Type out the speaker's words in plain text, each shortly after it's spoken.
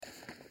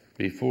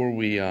Before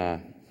we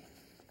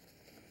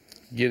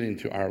get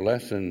into our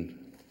lesson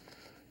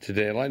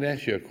today, I'd like to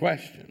ask you a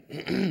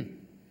question.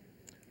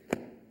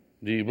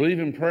 Do you believe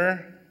in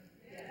prayer?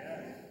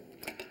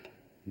 Yes.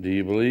 Do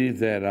you believe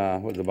that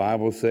what the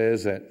Bible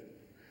says, that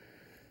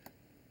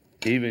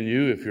even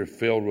you, if you're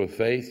filled with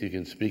faith, you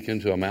can speak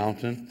into a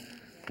mountain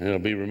and it'll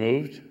be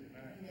removed?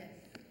 Yes.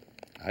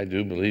 I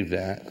do believe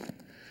that.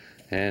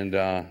 And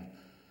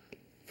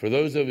for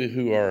those of you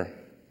who are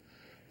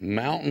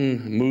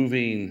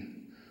mountain-moving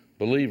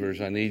believers,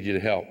 I need you to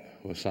help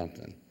with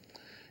something.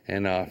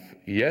 And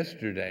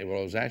yesterday, well,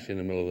 it was actually in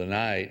the middle of the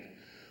night,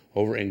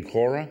 over in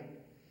Cora,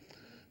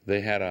 they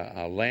had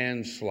a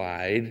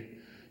landslide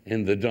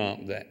in the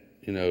dump that,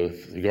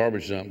 the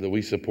garbage dump that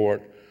we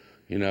support,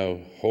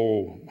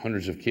 whole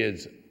hundreds of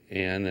kids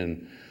in.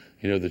 And,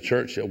 the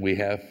church that we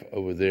have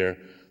over there,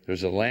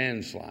 there's a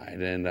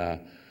landslide. And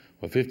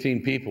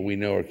 15 people we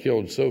know are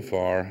killed so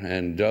far,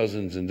 and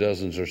dozens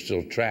are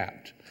still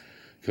trapped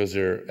because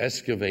they're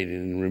excavating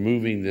and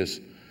removing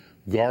this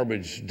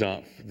garbage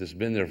dump that's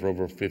been there for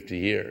over 50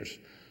 years.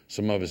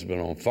 Some of it's been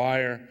on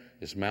fire.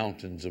 It's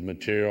mountains of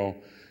material,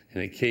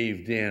 and it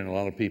caved in. A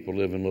lot of people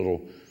live in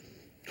little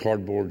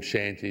cardboard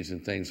shanties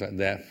and things like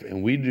that.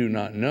 And we do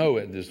not know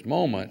at this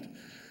moment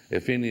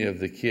if any of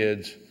the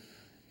kids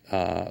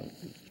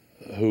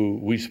who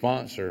we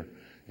sponsor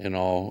and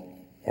all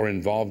are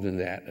involved in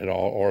that at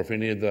all, or if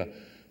any of the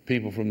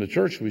people from the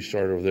church we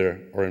started over there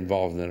are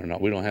involved in it or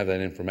not. We don't have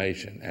that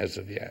information as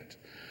of yet.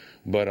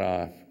 But,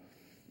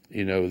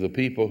 the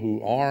people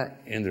who are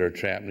in their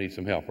trap need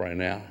some help right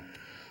now.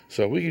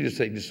 So if we could just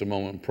take just a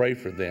moment and pray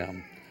for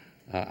them,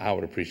 I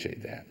would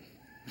appreciate that.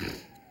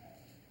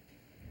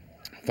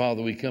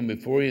 Father, we come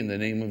before you in the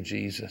name of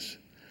Jesus.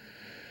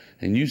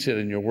 And you said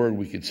in your word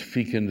we could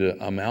speak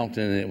into a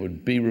mountain and it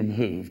would be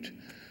removed,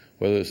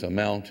 whether it's a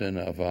mountain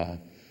of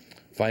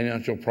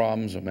financial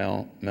problems, a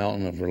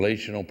mountain of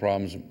relational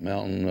problems, a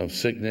mountain of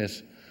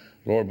sickness.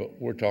 Lord, but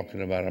we're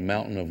talking about a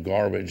mountain of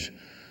garbage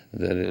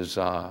that is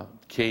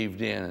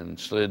caved in and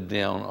slid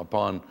down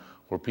upon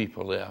where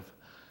people live.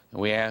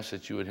 And we ask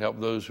that you would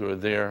help those who are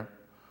there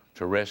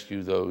to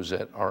rescue those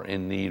that are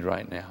in need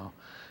right now.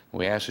 And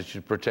we ask that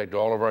you protect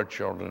all of our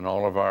children,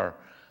 all of our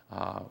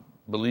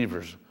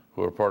believers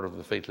who are part of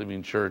the Faith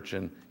Living Church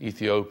in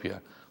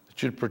Ethiopia,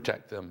 that you'd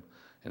protect them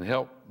and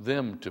help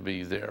them to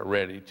be there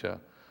ready to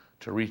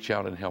reach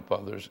out and help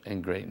others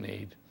in great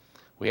need.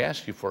 We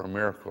ask you for a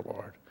miracle,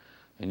 Lord,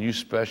 and you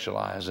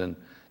specialize in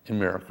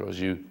miracles.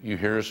 You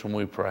hear us when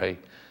we pray,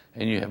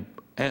 and you have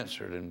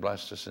answered and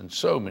blessed us in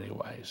so many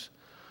ways.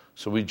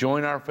 So we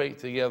join our faith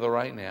together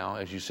right now,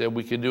 as you said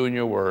we could do in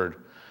your word,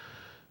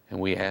 and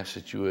we ask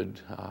that you would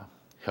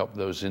help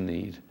those in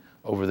need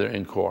over there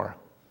in Cora,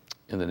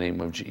 in the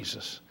name of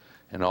Jesus.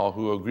 And all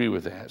who agree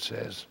with that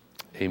says,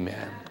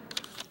 amen.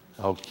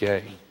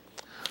 Okay.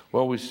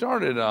 Well, we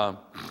started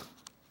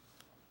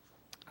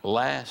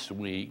last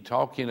week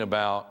talking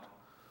about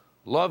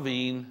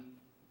loving,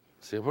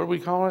 what do we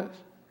call it?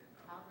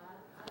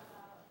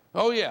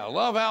 Oh yeah,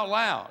 love out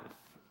loud.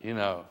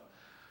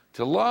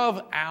 To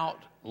love out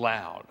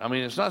loud. I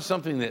mean, it's not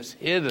something that's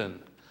hidden,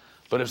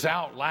 but it's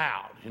out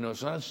loud.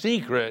 It's not a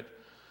secret,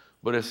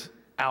 but it's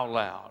out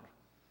loud.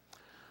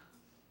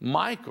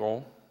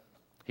 Michael,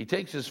 he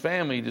takes his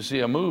family to see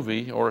a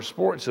movie or a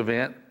sports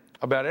event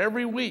about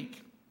every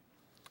week.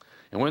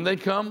 And when they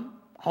come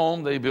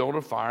home, they build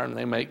a fire and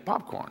they make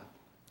popcorn.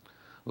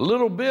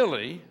 Little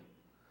Billy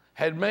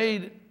had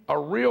made a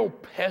real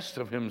pest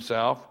of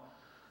himself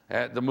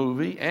at the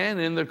movie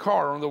and in the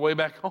car on the way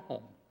back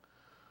home.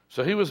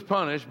 So he was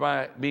punished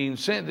by being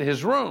sent to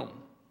his room.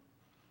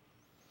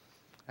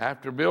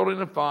 After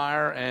building a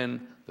fire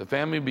and the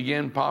family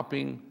began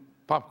popping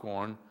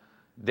popcorn,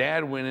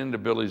 Dad went into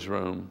Billy's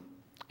room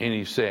and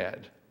he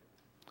said,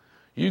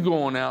 "You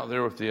go on out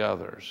there with the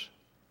others.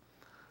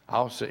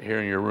 I'll sit here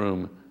in your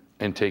room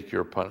and take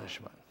your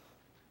punishment."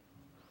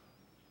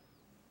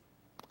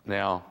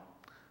 Now,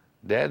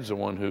 Dad's the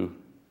one who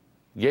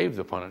gave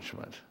the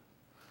punishment.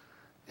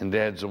 And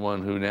Dad's the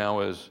one who now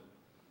is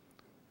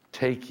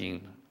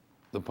taking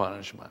the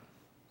punishment.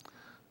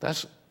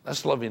 That's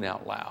loving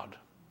out loud.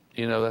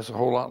 That's a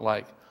whole lot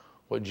like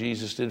what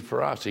Jesus did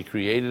for us. He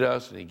created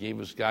us and he gave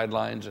us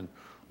guidelines and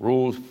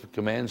rules,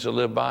 commands to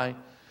live by.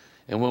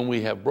 And when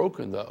we have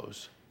broken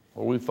those,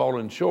 or we've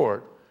fallen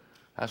short,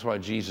 that's why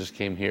Jesus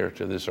came here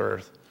to this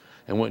earth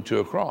and went to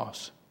a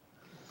cross.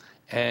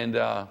 And,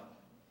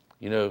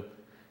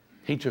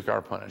 he took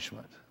our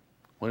punishment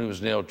when he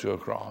was nailed to a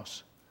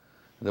cross.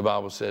 The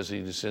Bible says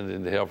he descended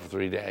into hell for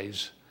 3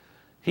 days.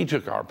 He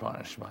took our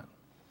punishment.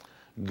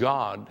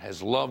 God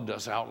has loved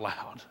us out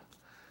loud.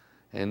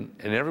 And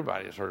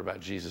everybody has heard about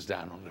Jesus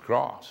dying on the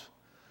cross.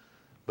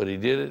 But he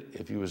did it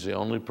if he was the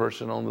only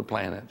person on the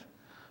planet,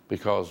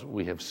 because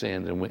we have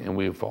sinned and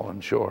we have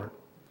fallen short.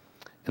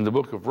 In the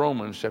book of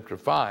Romans, chapter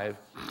 5,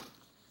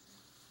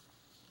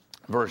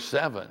 verse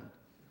 7,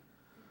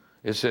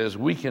 it says,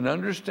 we can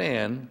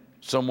understand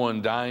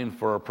someone dying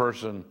for a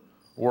person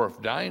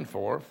worth dying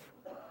for.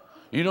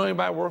 You know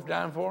anybody worth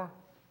dying for?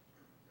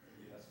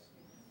 Yes.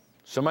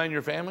 Somebody in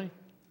your family?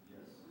 Yes.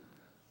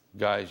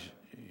 Guys,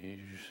 you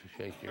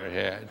shake your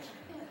heads.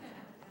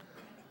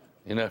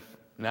 You know,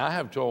 now I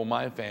have told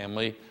my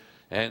family,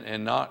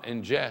 and not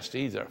in jest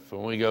either,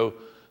 when we go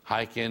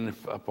hiking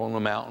up on the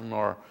mountain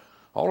or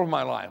all of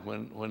my life,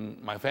 when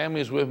my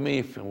family is with me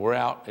and we're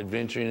out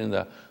adventuring in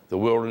the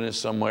wilderness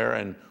somewhere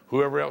and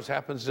whoever else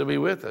happens to be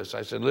with us,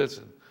 I said,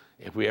 listen,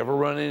 if we ever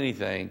run into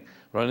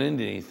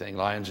anything,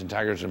 lions and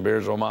tigers and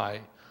bears, oh my,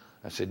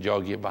 I said, y'all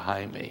get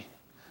behind me,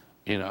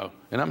 you know.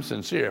 And I'm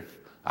sincere.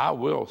 I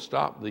will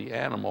stop the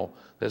animal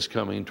that's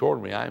coming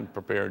toward me. I'm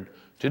prepared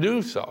to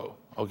do so,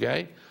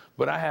 okay?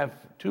 But I have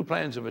two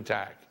plans of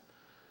attack.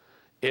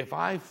 If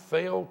I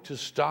fail to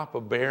stop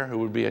a bear who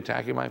would be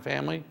attacking my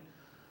family,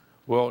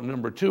 well,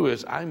 number two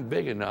is I'm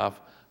big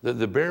enough that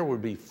the bear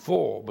would be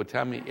full by the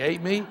time he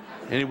ate me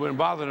and he wouldn't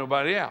bother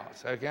nobody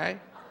else, okay?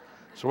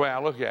 That's the way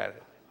I look at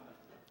it.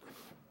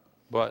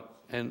 But,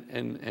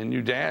 and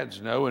you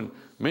dads know, and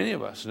many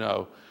of us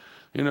know,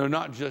 you know,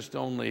 not just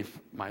only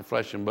my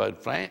flesh and blood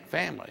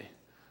family,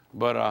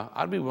 but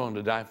I'd be willing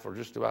to die for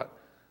just about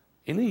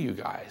any of you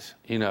guys,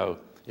 you know,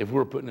 if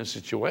we're put in a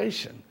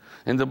situation.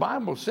 And the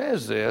Bible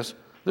says this,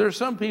 there are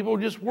some people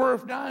just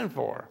worth dying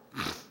for.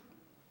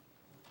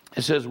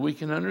 It says we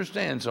can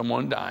understand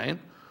someone dying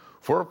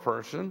for a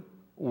person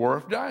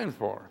worth dying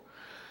for.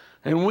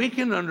 And we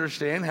can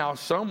understand how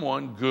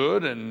someone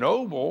good and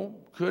noble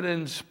could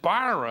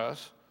inspire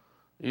us,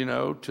 you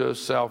know, to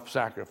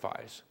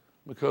self-sacrifice.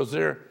 Because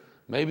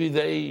maybe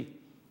they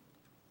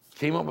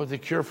came up with a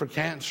cure for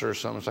cancer or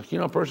something. It's like, you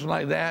know, a person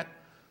like that,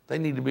 they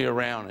need to be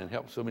around and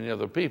help so many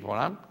other people.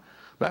 And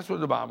that's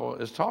what the Bible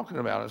is talking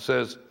about. It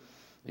says,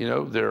 you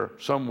know, there are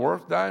some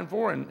worth dying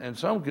for, and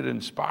some could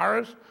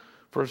inspire us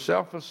for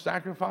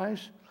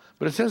self-sacrifice.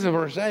 But it says in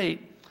verse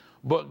 8,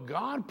 but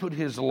God put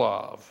his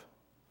love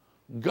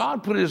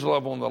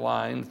on the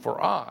line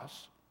for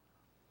us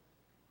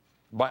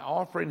by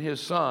offering his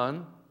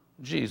son,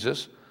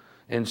 Jesus,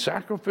 in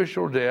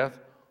sacrificial death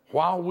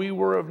while we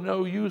were of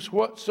no use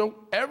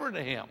whatsoever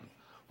to him,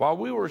 while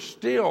we were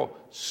still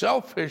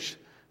selfish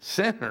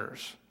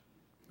sinners,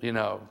 you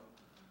know,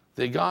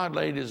 that God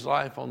laid his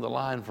life on the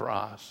line for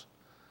us.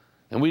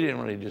 And we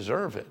didn't really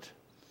deserve it.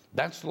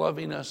 That's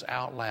loving us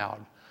out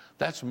loud.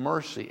 That's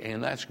mercy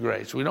and that's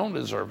grace. We don't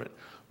deserve it,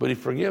 but he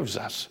forgives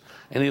us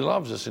and he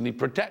loves us and he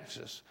protects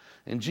us.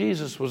 And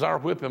Jesus was our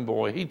whipping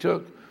boy. He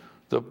took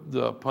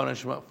the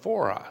punishment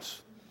for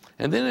us.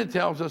 And then it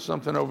tells us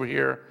something over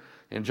here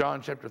in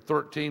John chapter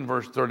 13,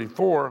 verse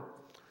 34.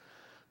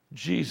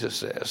 Jesus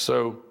says,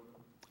 so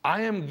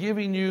I am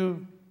giving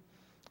you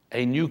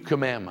a new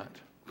commandment.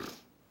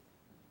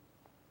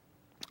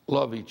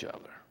 Love each other.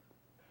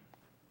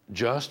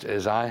 Just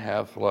as I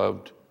have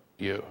loved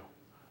you,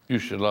 you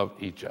should love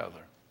each other.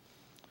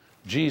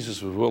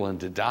 Jesus was willing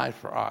to die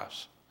for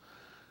us.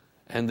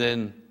 And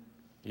then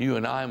you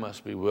and I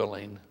must be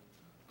willing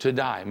to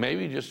die.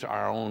 Maybe just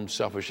our own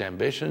selfish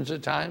ambitions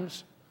at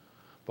times,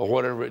 but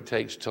whatever it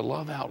takes to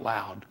love out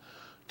loud,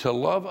 to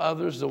love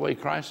others the way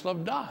Christ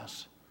loved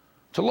us,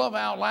 to love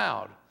out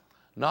loud,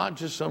 not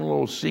just some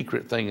little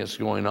secret thing that's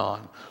going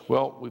on.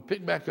 Well, we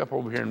pick back up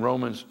over here in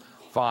Romans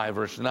 5,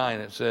 verse 9.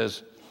 It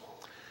says,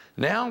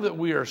 now that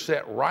we are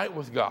set right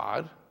with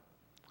God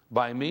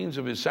by means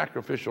of his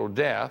sacrificial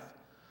death,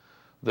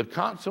 the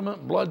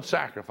consummate blood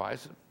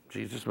sacrifice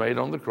Jesus made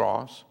on the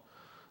cross,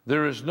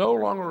 there is no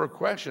longer a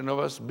question of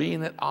us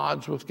being at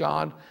odds with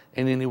God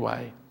in any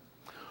way.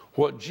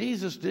 What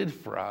Jesus did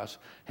for us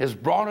has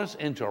brought us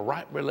into a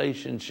right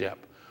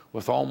relationship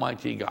with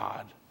Almighty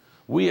God.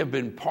 We have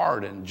been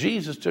pardoned.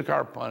 Jesus took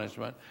our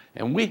punishment,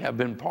 and we have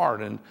been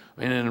pardoned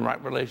and in a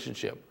right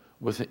relationship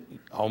with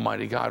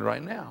Almighty God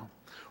right now.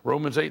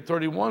 Romans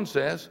 8:31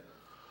 says,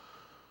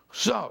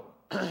 so,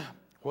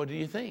 what do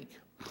you think?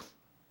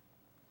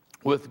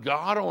 With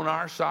God on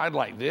our side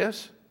like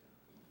this,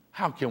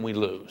 how can we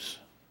lose?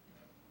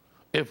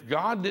 If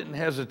God didn't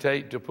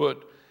hesitate to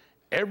put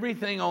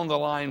everything on the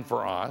line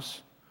for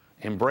us,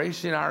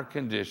 embracing our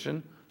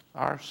condition,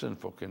 our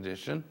sinful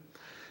condition,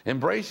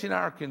 embracing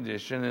our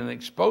condition and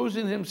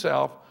exposing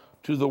himself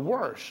to the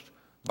worst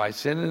by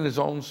sending his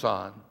own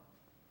son,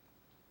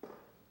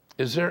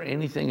 is there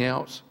anything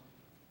else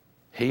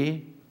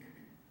he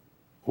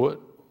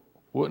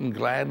wouldn't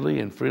gladly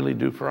and freely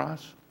do for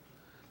us?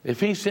 If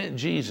he sent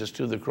Jesus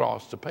to the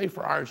cross to pay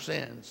for our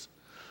sins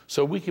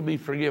so we could be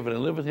forgiven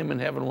and live with him in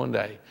heaven one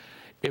day,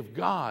 if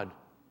God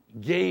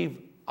gave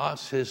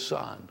us his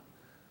son,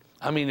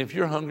 I mean, if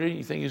you're hungry,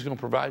 you think he's going to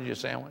provide you a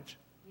sandwich?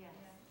 Yes.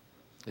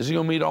 Is he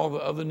going to meet all the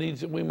other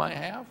needs that we might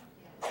have?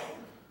 Yes.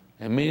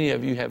 And many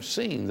of you have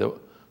seen the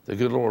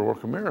good Lord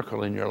work a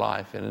miracle in your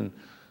life and in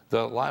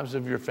the lives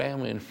of your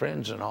family and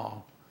friends and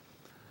all.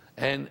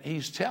 And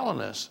he's telling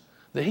us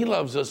that he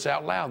loves us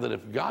out loud, that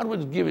if God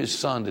would give his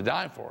son to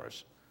die for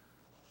us,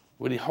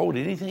 would he hold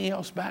anything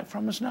else back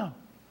from us? No.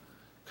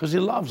 Because he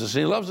loves us.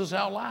 He loves us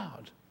out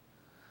loud.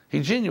 He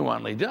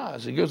genuinely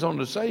does. He goes on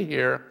to say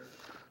here,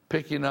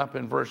 picking up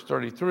in verse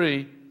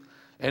 33,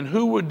 and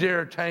who would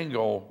dare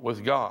tangle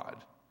with God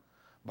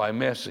by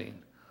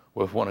messing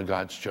with one of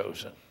God's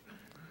chosen?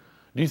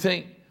 Do you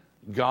think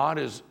God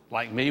is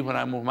like me when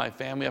I'm with my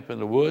family up in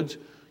the woods?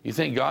 You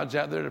think God's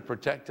out there to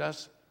protect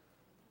us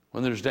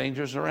when there's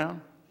dangers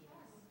around?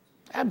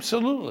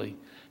 Absolutely.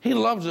 He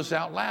loves us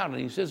out loud, and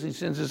he says he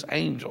sends his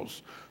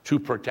angels to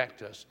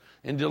protect us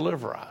and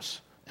deliver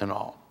us and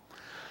all.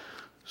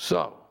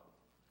 So,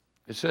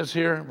 it says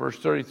here, verse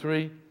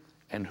 33,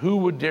 and who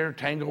would dare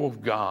tangle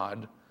with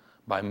God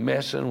by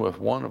messing with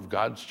one of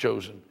God's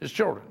chosen, his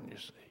children, you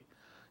see.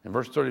 In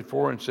verse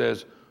 34, it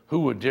says, who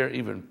would dare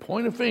even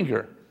point a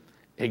finger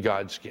at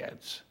God's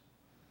kids?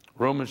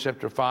 Romans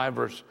chapter 5,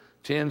 verse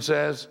 10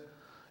 says,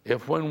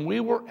 if when we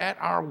were at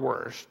our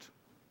worst,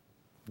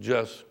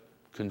 just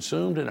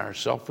consumed in our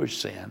selfish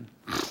sin,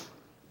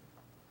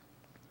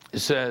 it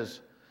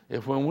says,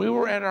 if when we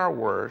were at our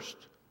worst,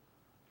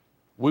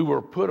 we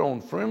were put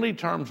on friendly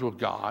terms with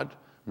God.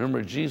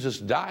 Remember, Jesus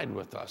died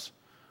with us,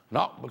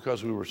 not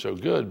because we were so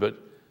good, but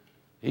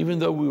even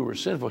though we were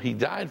sinful, he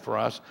died for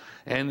us.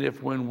 And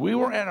if when we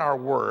were at our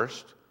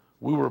worst,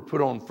 we were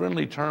put on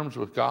friendly terms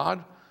with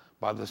God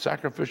by the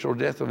sacrificial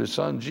death of his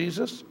son,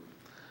 Jesus,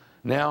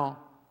 now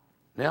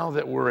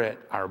that we're at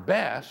our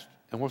best,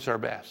 and what's our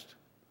best?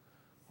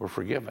 We're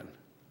forgiven.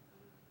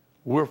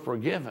 We're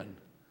forgiven.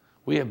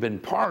 We have been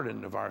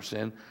pardoned of our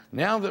sin.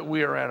 Now that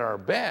we are at our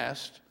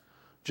best,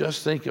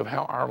 just think of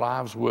how our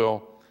lives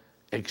will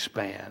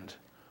expand,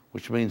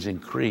 which means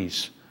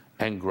increase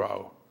and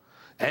grow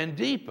and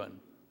deepen,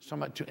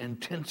 somewhat to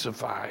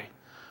intensify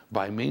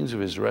by means of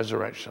his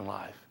resurrection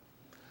life.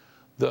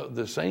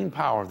 The same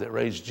power that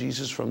raised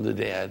Jesus from the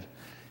dead,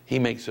 he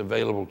makes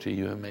available to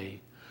you and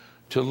me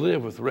to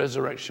live with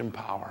resurrection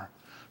power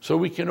so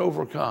we can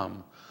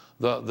overcome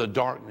the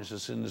darkness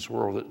that's in this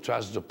world that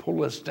tries to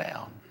pull us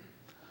down.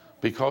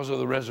 Because of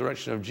the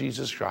resurrection of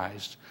Jesus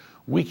Christ,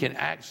 we can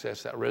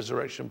access that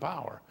resurrection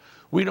power.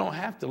 We don't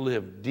have to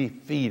live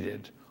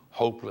defeated,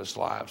 hopeless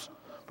lives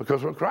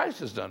because what Christ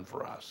has done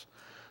for us.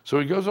 So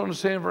he goes on to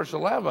say in verse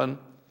 11,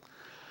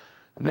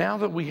 now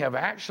that we have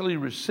actually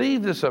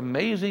received this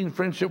amazing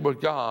friendship with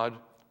God,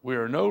 we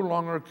are no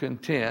longer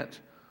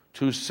content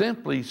to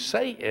simply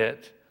say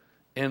it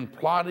in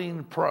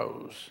plodding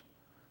prose.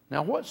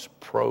 Now, what's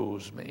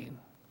prose mean?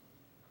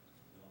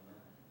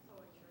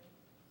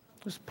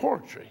 It's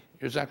poetry.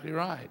 You're exactly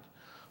right.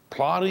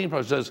 Plodding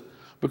prose says,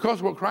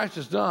 because what Christ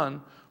has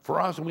done for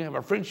us and we have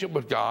a friendship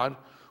with God,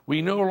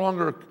 we no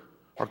longer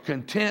are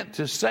content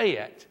to say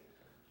it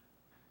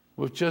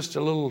with just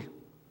a little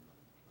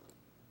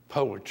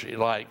poetry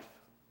like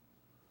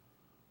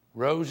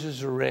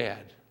roses are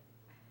red,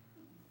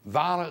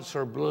 violets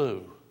are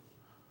blue,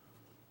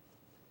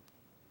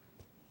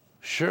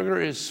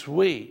 sugar is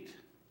sweet,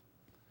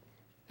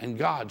 and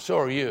God, so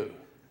are you.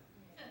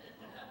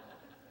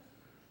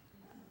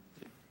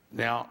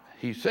 Now,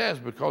 he says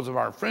because of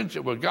our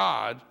friendship with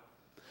God,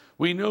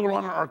 we no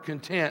longer are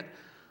content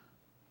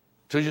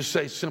to just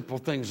say simple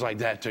things like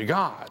that to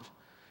God.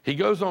 He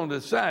goes on to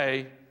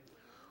say,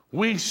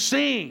 we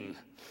sing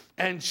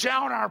and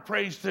shout our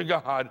praise to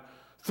God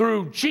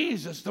through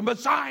Jesus, the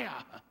Messiah.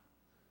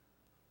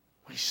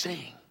 We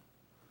sing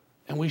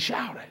and we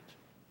shout it.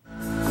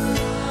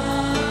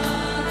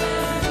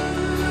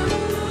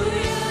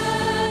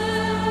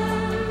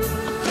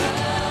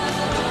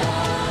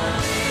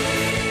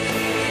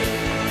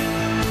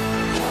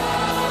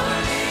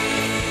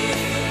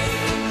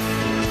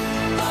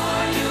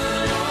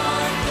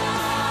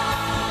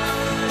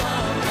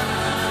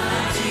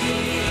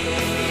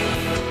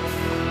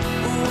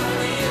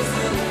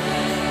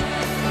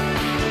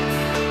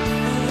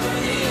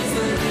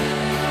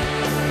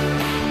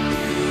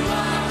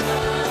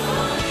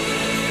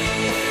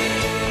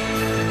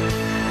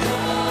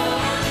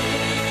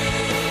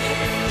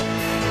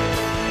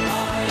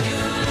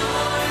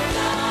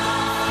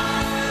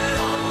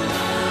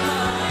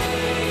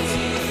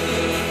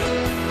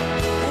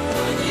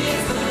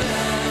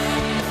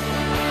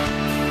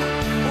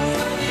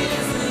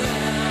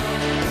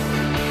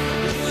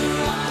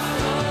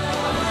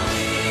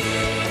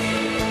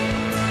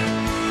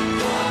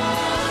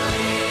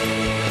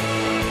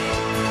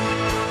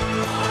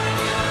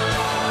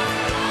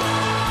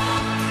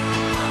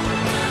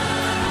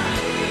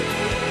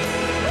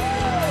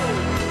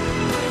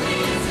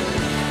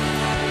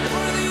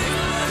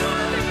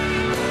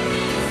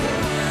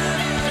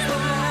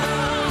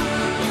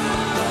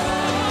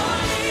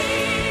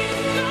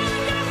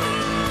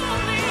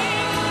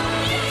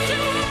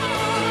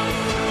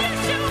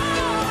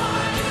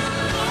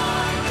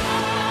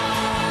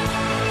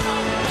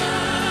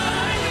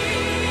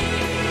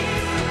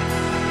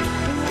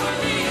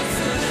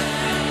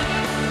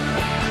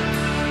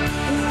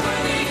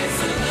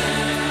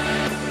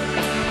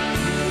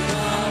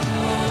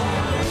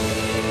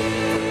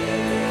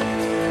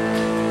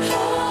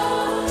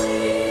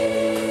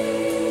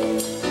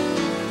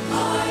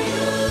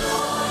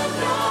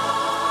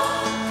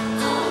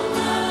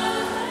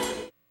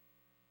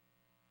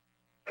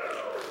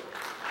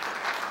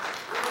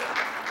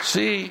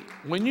 See,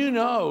 when you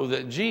know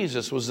that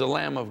Jesus was the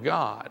Lamb of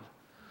God,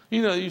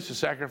 you know they used to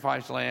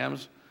sacrifice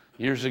lambs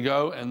years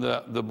ago, and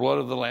the blood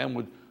of the lamb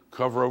would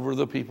cover over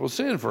the people's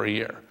sin for a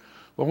year.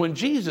 But when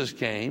Jesus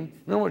came,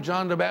 remember what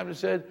John the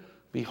Baptist said?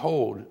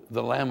 Behold,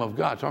 the Lamb of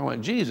God. Talking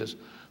about Jesus,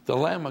 the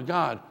Lamb of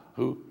God,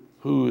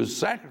 whose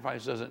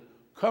sacrifice doesn't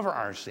cover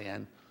our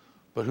sin,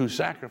 but whose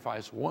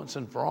sacrifice once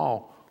and for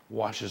all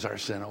washes our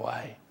sin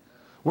away.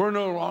 We're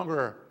no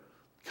longer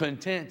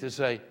content to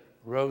say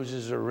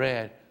roses are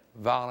red,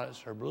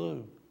 violets are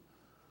blue,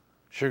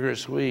 sugar is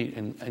sweet,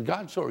 and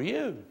God, so are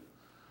you.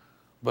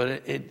 But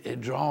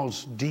it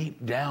draws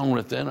deep down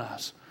within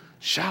us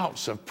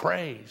shouts of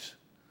praise,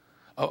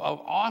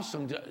 of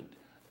awesome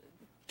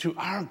to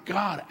our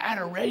God,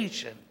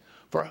 adoration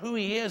for who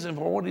he is and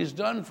for what he's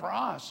done for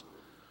us.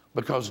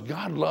 Because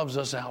God loves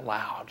us out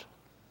loud.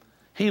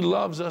 He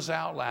loves us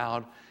out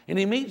loud, and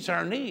he meets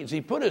our needs.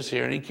 He put us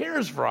here, and he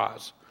cares for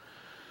us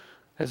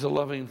as a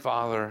loving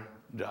Father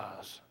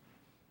does.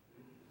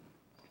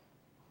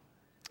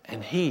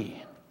 And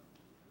he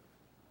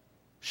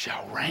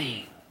shall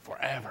reign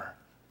forever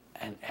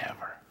and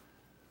ever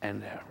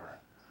and ever.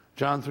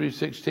 John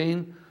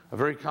 3:16, a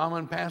very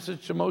common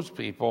passage to most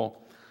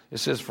people. It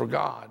says, for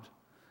God,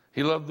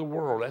 he loved the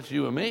world, that's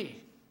you and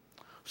me,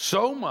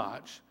 so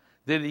much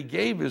that he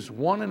gave his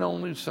one and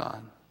only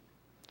Son,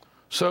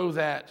 so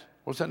that,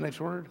 what's that next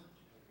word?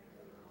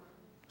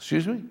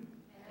 Excuse me?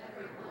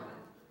 Everyone.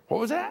 What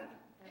was that?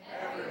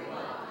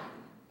 Everyone.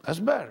 That's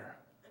better.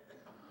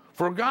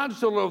 For God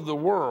so loved the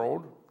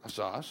world, that's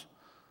us,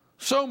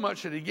 so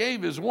much that he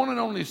gave his one and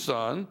only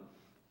Son,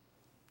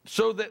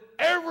 so that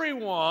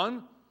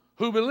everyone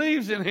who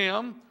believes in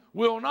him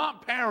will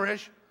not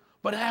perish,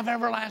 but have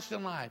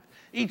everlasting life,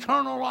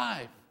 eternal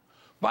life.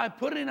 By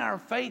putting our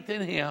faith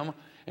in him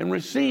and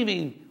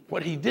receiving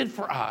what he did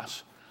for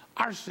us,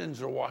 our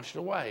sins are washed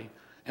away,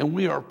 and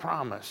we are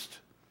promised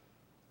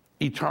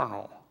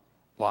eternal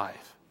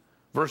life.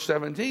 Verse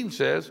 17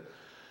 says,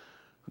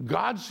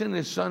 God sent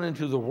his Son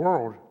into the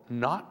world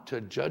not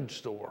to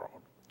judge the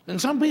world. And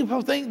some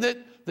people think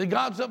that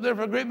God's up there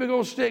for a great big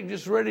old stick,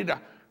 just ready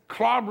to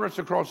clobber us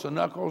across the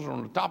knuckles or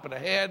on the top of the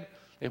head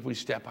if we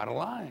step out of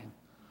line.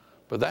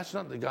 But that's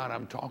not the God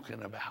I'm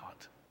talking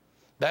about.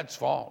 That's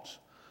false.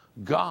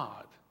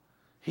 God,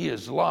 he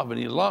is love, and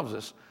he loves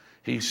us.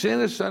 He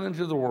sent his Son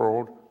into the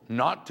world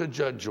not to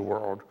judge the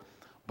world,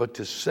 but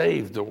to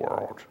save the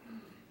world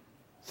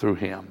through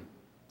him.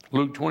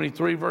 Luke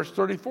 23, verse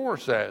 34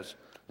 says,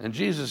 and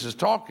Jesus is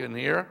talking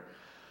here,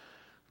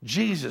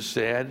 Jesus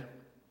said,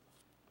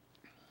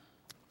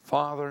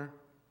 Father,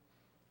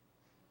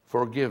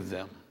 forgive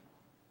them,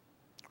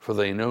 for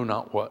they know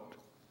not what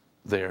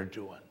they are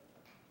doing.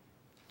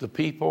 The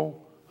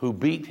people who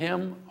beat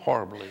him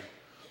horribly,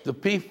 the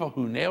people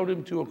who nailed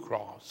him to a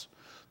cross,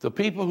 the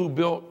people who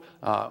built,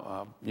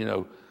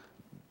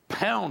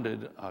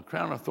 pounded a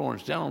crown of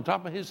thorns down on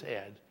top of his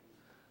head,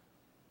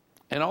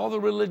 and all the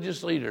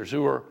religious leaders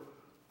who were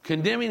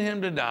condemning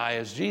him to die,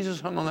 as Jesus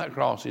hung on that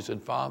cross, he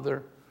said,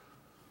 Father,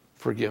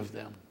 forgive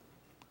them.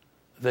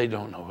 They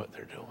don't know what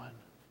they're doing.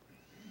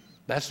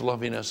 That's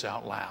loving us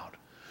out loud.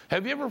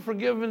 Have you ever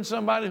forgiven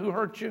somebody who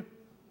hurt you?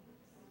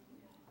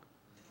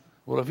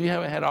 Well, if you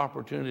haven't had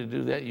opportunity to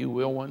do that, you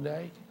will one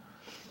day.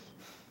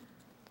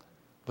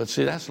 But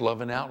see, that's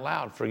loving out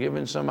loud,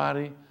 forgiving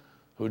somebody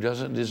who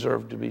doesn't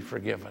deserve to be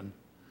forgiven.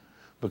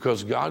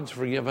 Because God's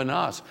forgiven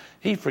us.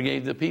 He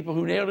forgave the people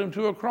who nailed him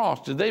to a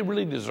cross. Did they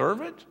really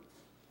deserve it?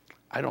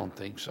 I don't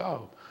think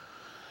so.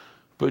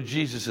 But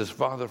Jesus says,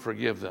 Father,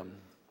 forgive them.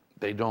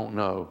 They don't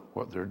know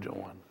what they're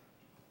doing.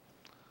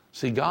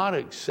 See, God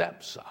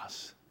accepts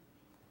us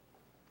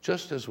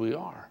just as we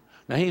are.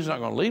 Now, he's not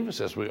going to leave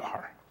us as we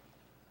are.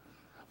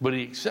 But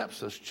he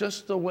accepts us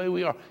just the way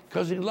we are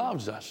because he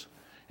loves us.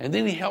 And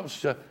then he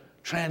helps to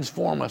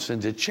transform us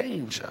and to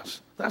change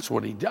us. That's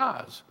what he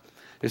does.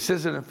 It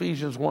says in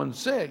Ephesians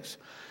 1:6,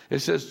 it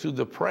says, to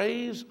the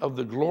praise of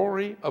the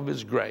glory of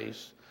his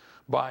grace,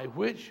 by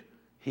which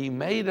he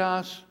made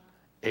us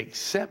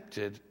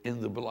accepted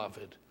in the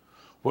beloved.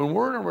 When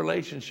we're in a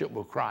relationship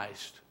with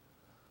Christ,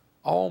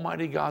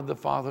 Almighty God the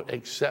Father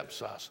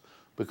accepts us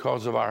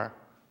because of our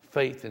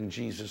faith in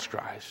Jesus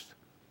Christ.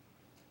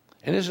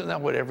 And isn't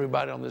that what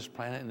everybody on this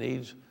planet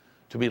needs?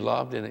 To be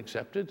loved and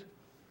accepted?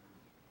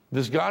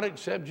 Does God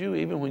accept you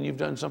even when you've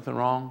done something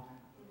wrong?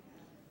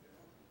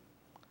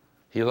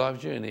 He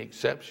loves you and he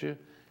accepts you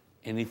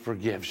and he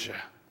forgives you.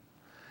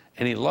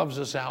 And he loves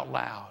us out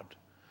loud.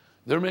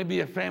 There may be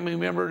a family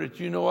member that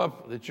you know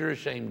of that you're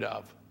ashamed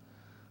of,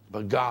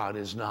 but God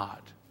is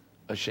not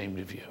ashamed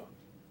of you.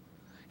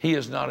 He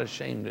is not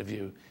ashamed of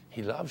you.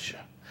 He loves you.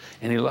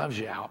 And he loves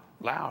you out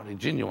loud. He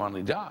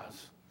genuinely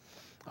does.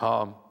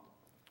 1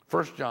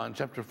 John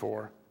chapter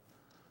 4,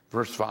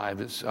 verse 5,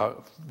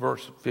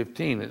 verse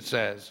 15, it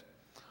says,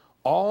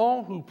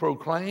 all who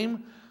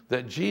proclaim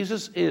that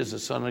Jesus is the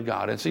Son of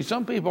God. And see,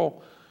 some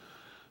people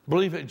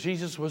believe that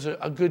Jesus was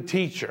a good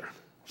teacher.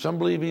 Some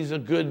believe he's a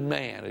good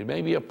man. He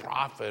may be a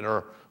prophet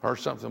or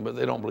something, but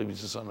they don't believe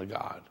he's the Son of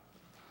God.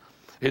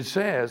 It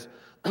says,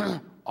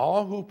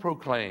 all who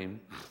proclaim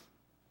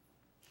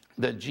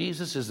that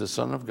Jesus is the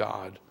Son of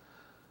God,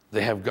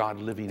 they have God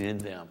living in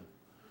them.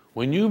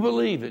 When you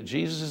believe that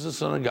Jesus is the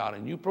Son of God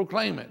and you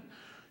proclaim it,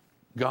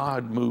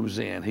 God moves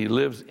in. He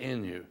lives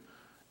in you,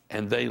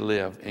 and they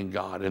live in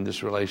God in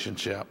this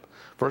relationship.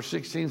 Verse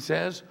 16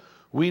 says,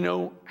 we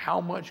know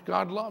how much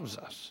God loves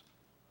us,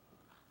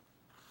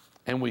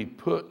 and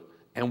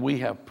we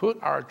have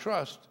put our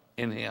trust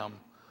in him.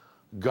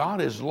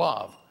 God is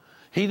love.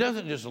 He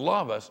doesn't just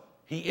love us,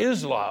 he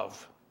is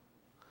love.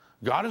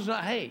 God is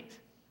not hate.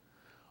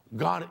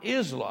 God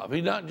is love.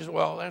 He's not just,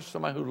 well, that's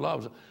somebody who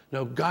loves us.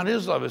 No, God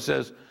is love. It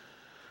says,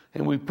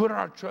 and we put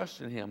our trust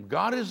in him.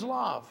 God is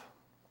love.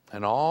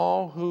 And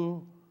all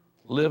who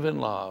live in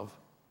love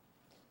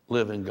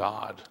live in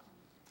God.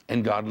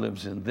 And God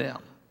lives in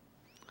them.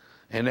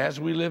 And as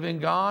we live in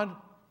God,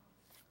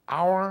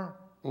 our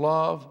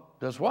love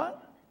does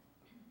what?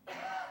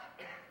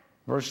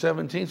 Verse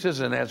 17 says,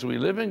 and as we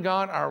live in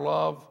God, our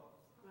love,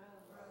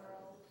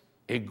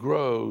 it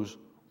grows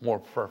more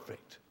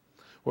perfect.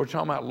 We're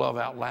talking about love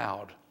out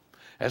loud.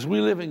 As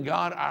we live in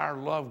God, our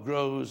love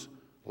grows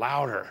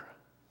louder,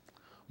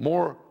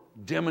 more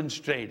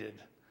demonstrated,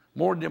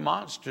 more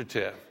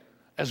demonstrative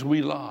as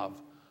we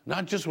love,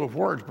 not just with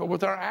words, but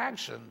with our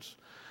actions.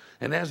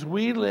 And as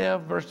we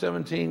live, verse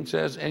 17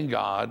 says, in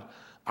God,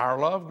 our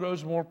love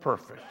grows more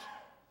perfect.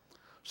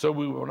 So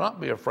we will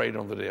not be afraid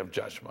on the day of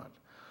judgment,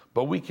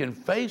 but we can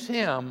face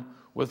him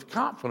with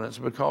confidence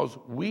because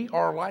we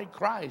are like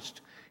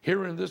Christ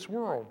here in this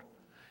world.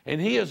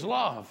 And he is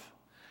love.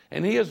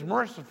 And he is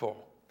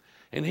merciful,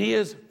 and he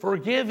is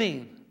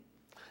forgiving.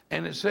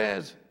 And it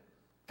says,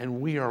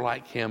 and we are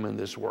like him in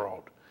this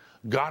world.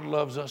 God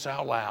loves us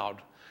out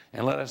loud,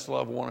 and let us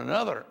love one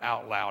another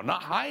out loud,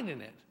 not hiding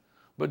it,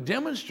 but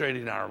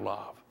demonstrating our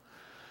love.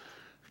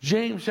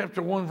 James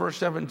chapter 1, verse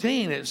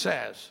 17, it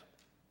says,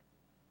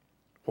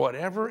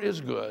 whatever is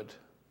good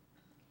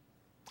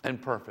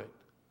and perfect.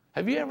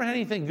 Have you ever had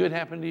anything good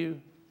happen to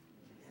you?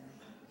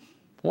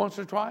 Once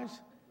or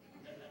twice?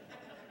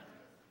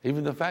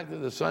 Even the fact that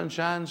the sun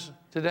shines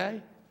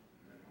today?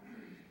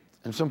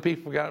 And some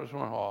people got up this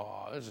morning,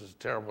 oh, this is a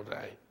terrible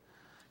day.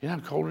 You know how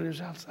cold it is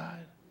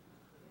outside?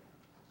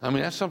 I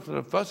mean, that's something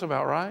to fuss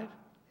about, right?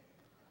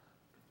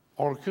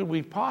 Or could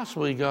we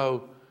possibly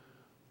go,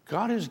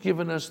 God has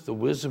given us the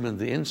wisdom and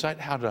the insight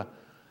how to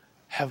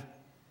have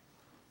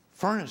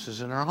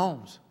furnaces in our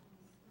homes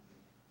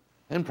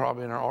and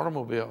probably in our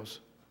automobiles.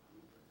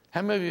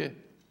 How many of you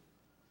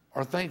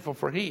are thankful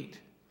for heat?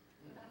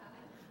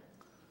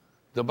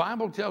 The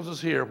Bible tells us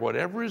here,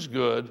 whatever is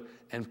good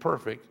and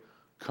perfect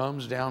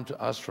comes down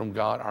to us from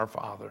God our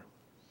Father.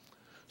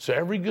 So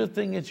every good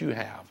thing that you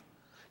have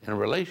in a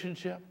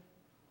relationship,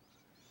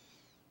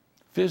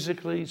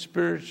 physically,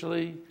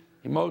 spiritually,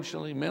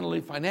 emotionally,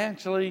 mentally,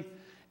 financially,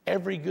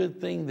 every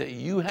good thing that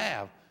you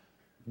have,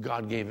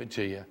 God gave it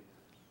to you,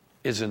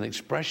 is an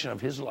expression of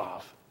his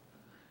love.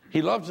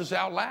 He loves us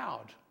out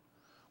loud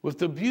with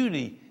the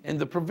beauty and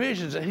the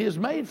provisions that he has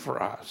made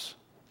for us.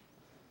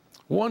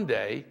 One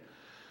day,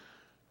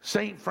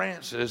 St.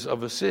 Francis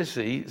of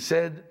Assisi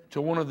said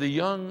to one of the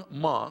young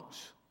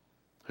monks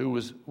who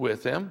was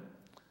with him,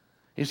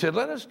 he said,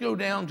 let us go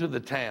down to the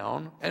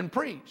town and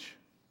preach.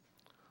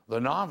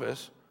 The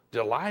novice,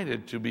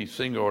 delighted to be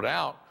singled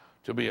out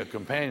to be a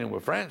companion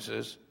with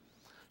Francis,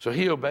 so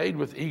he obeyed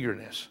with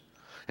eagerness.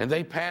 And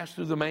they passed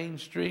through the main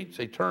streets.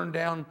 They turned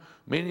down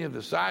many of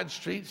the side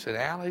streets and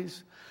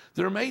alleys.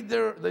 They made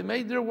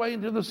their way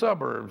into the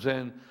suburbs,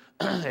 and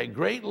at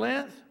great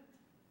length,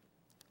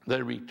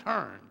 they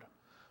returned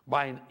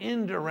by an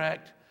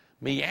indirect,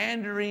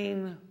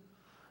 meandering,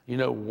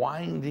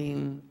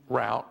 winding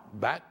route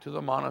back to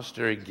the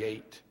monastery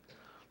gate.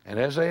 And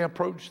as they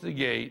approached the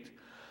gate,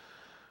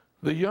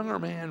 the younger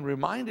man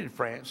reminded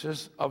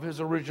Francis of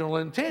his original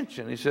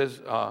intention. He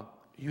says,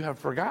 you have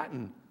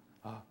forgotten,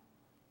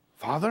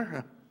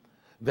 Father,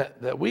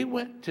 that we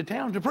went to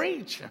town to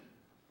preach.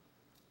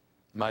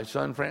 My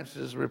son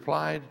Francis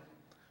replied,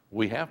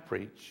 we have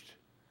preached.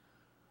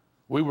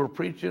 We were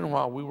preaching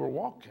while we were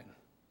walking.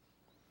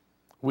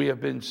 We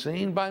have been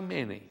seen by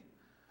many.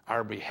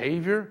 Our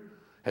behavior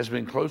has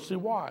been closely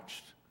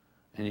watched.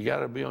 And you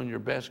got to be on your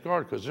best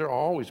guard because there are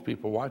always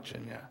people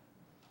watching you.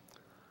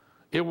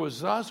 It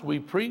was thus we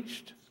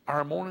preached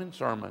our morning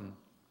sermon.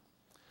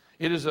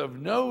 It is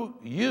of no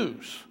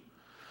use,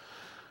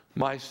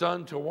 my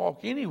son, to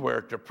walk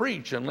anywhere to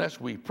preach unless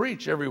we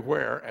preach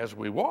everywhere as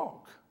we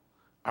walk.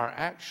 Our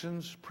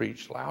actions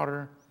preach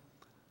louder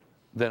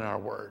than our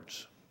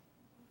words.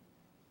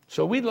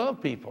 So we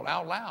love people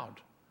out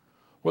loud.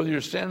 Whether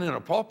you're standing in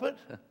a pulpit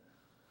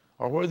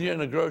or whether you're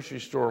in a grocery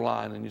store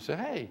line and you say,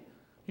 hey,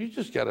 you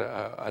just got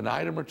an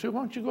item or two, why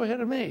don't you go ahead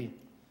of me?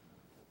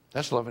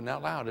 That's loving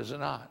out loud, is it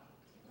not?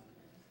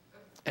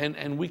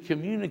 And we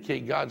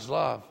communicate God's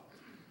love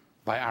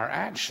by our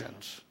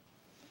actions.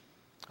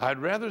 I'd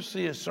rather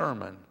see a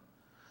sermon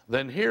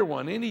than hear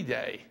one any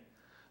day.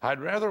 I'd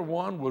rather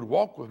one would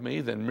walk with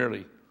me than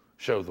merely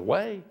show the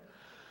way.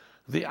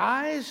 The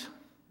eye's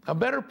a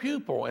better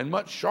pupil and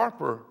much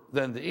sharper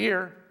than the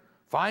ear.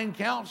 Fine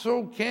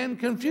counsel can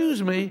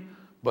confuse me,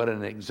 but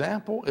an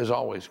example is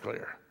always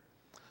clear.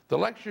 The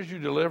lectures you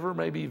deliver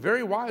may be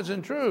very wise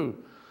and true,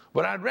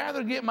 but I'd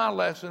rather get my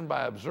lesson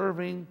by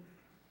observing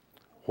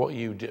what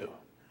you do.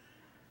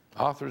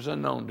 Author's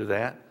unknown to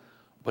that,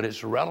 but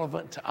it's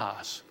relevant to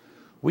us.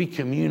 We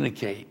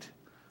communicate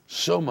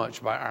so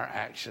much by our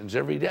actions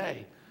every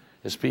day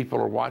as people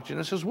are watching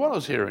us as well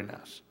as hearing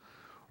us.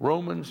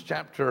 Romans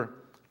chapter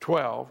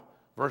 12,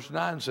 verse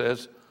 9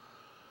 says,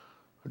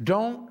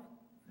 don't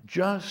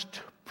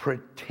just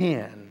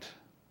pretend.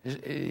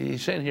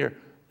 He's saying here,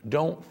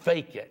 don't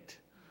fake it.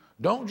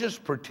 Don't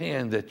just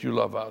pretend that you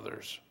love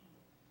others.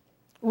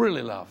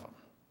 Really love them.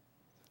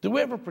 Do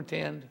we ever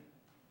pretend?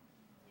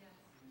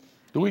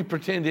 Do we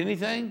pretend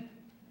anything?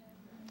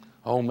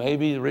 Oh,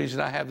 maybe the reason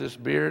I have this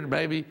beard,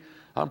 maybe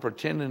I'm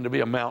pretending to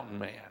be a mountain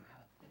man.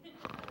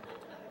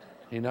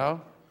 You know?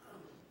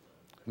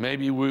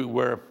 Maybe we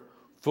wear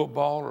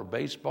football or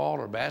baseball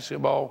or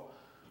basketball,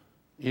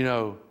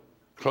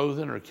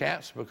 clothing or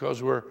caps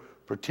because we're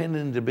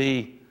pretending to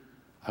be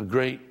a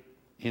great,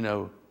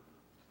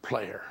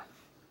 player.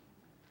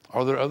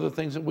 Are there other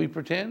things that we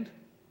pretend?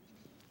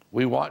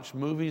 We watch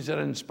movies that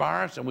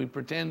inspire us and we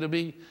pretend to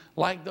be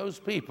like those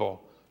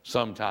people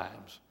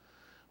sometimes.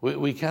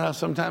 We kind of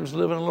sometimes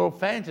live in a little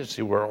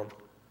fantasy world,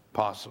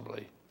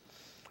 possibly.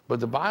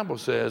 But the Bible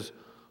says,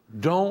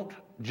 don't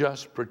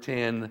just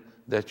pretend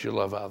that you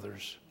love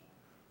others.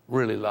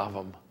 Really love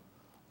them.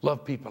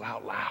 Love people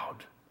out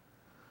loud.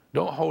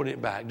 Don't hold it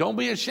back. Don't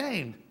be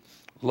ashamed.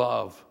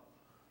 Love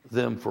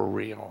them for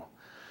real.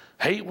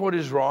 Hate what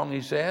is wrong,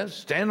 he says.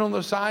 Stand on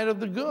the side of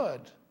the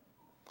good.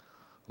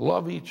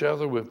 Love each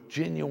other with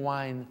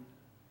genuine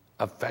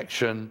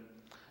affection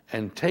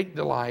and take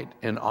delight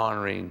in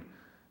honoring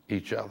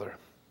each other.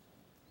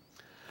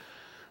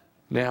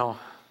 Now,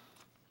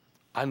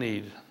 I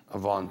need a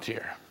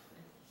volunteer.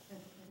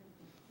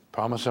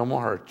 Promise I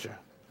won't hurt you,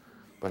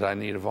 but I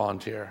need a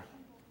volunteer.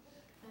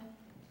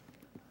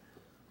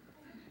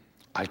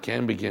 I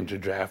can begin to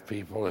draft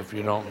people if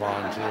you don't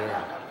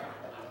volunteer.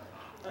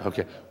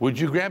 Okay. Would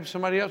you grab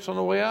somebody else on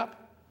the way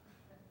up?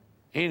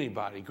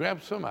 Anybody.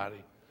 Grab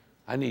somebody.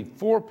 I need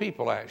 4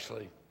 people,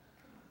 actually.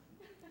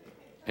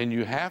 And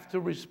you have to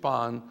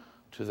respond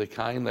to the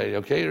kind lady.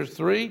 Okay, there's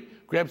 3.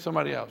 Grab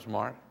somebody else,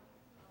 Mark.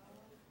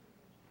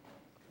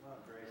 Come on,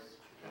 Grace.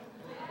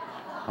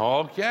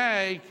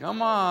 Okay,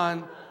 come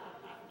on.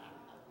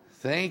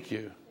 Thank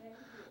you.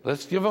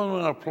 Let's give them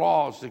an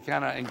applause to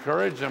kind of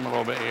encourage them a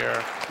little bit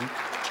here.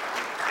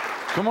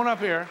 Come on up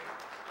here.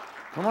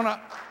 Come on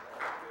up.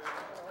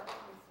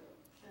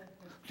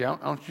 Okay,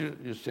 I want you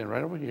to stand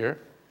right over here.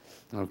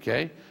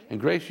 Okay, and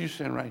Grace, you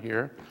stand right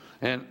here.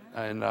 And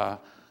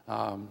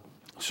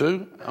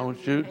Sue, I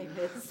want you.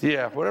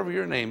 Yeah, whatever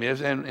your name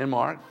is, and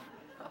Mark.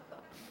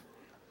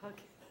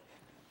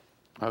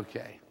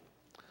 Okay.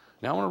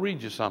 Now I want to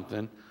read you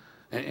something.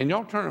 And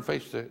y'all turn and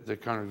face the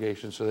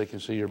congregation so they can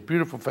see your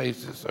beautiful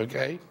faces,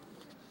 okay?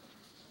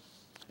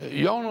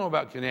 Y'all know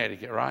about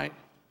Connecticut, right?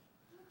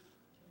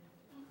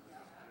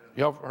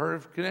 Y'all heard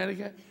of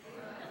Connecticut?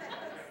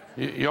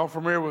 Y'all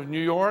familiar with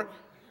New York?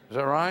 Is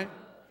that right?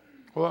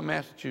 What about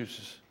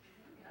Massachusetts?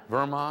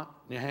 Vermont?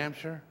 New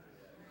Hampshire?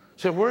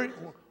 So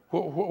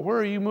where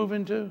are you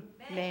moving to?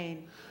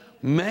 Maine.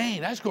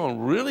 Maine. That's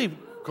going really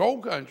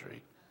cold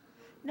country.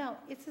 No,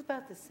 it's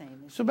about the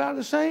same. It's about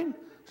the same?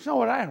 That's not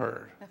what I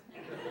heard.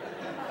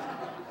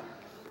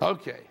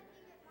 Okay.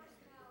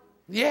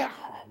 Yeah,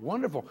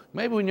 wonderful.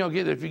 Maybe when y'all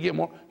get there, if you get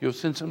more, you'll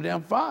send some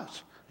down for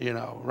us,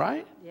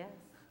 right? Yes.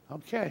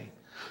 Okay.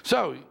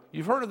 So,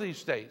 you've heard of these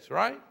states,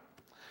 right?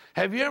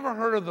 Have you ever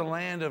heard of the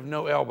land of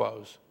no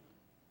elbows?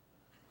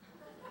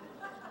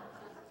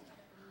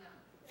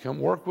 Come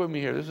work with me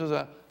here. This is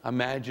an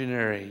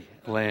imaginary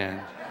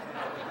land,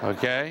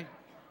 okay?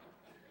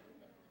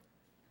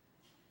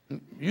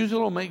 Use a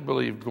little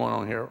make-believe going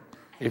on here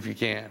if you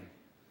can.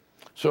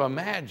 So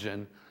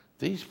imagine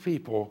these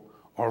people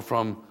are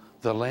from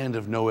the land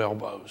of no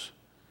elbows.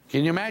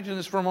 Can you imagine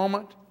this for a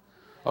moment?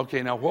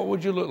 Okay, now what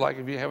would you look like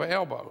if you have an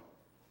elbow?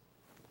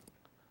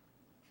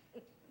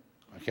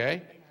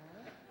 Okay?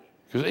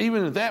 Because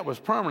even if that was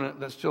permanent,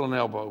 that's still an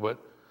elbow, but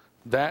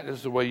that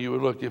is the way you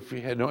would look if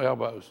you had no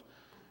elbows.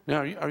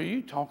 Now, are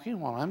you talking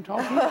while I'm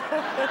talking?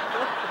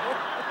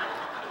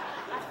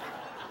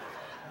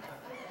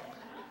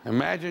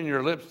 Imagine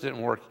your lips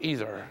didn't work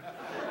either.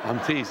 I'm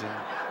teasing.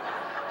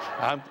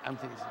 I'm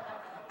teasing.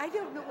 I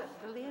don't know what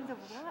the land of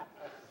what.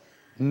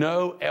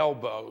 No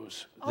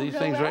elbows. These no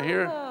things right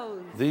here.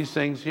 elbows. These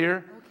things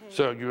here. Okay.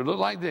 So you look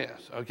like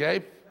this,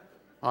 okay?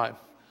 All right.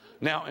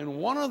 Now, in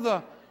one of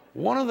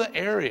the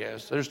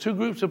areas, there's 2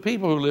 groups of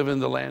people who live in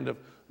the land of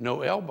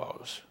no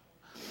elbows.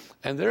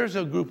 And there's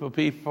a group of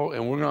people,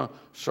 and we're going to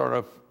start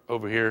up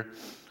over here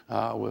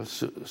with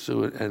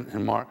Sue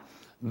and Mark,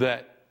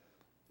 that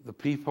the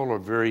people are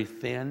very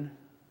thin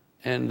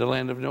in the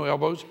land of no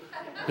elbows.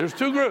 There's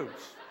 2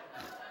 groups.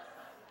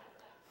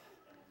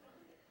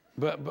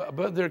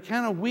 But they're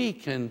kind of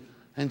weak and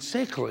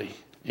sickly,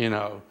 in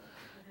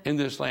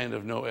this land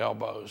of no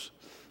elbows.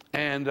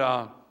 And,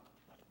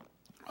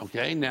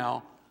 okay,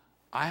 now,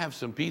 I have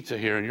some pizza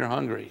here, and you're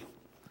hungry.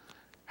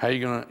 How are you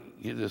going to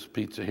get this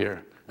pizza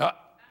here?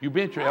 You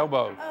bent your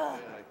elbow.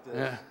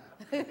 Yeah.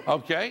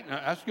 Okay,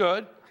 that's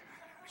good.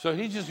 So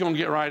he's just going to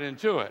get right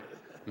into it.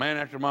 Man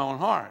after my own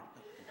heart.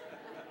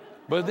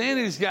 But then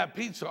he's got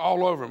pizza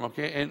all over him,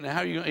 okay? And how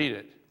are you going to eat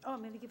it? Oh, I'm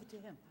going to give it to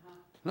him.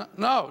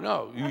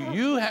 No.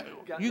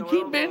 You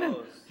keep bending.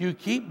 You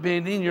keep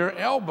bending your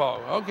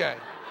elbow. Okay.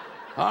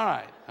 All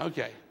right.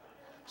 Okay.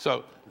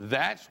 So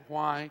that's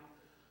why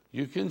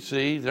you can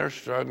see they're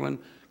struggling.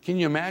 Can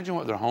you imagine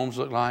what their homes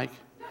look like?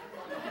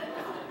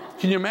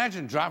 Can you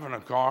imagine driving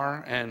a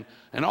car and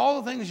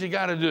all the things you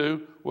got to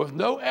do with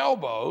no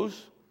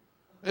elbows?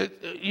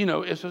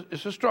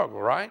 It's a struggle,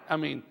 right? I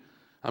mean,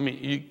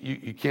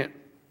 you can't,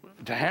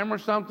 to hammer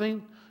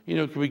something,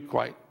 it can be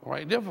quite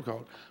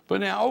difficult.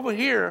 But now over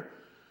here,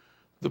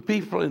 the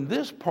people in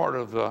this part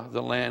of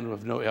the land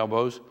with no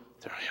elbows,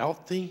 they're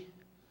healthy,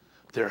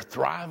 they're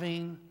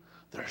thriving,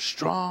 they're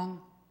strong.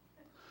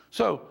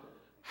 So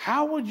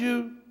how would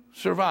you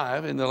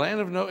survive in the land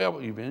of no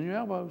elbows? You bend your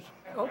elbows.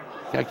 Oh.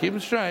 Got to keep them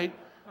straight.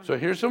 So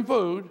here's some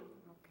food.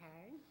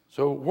 Okay.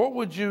 So what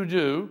would you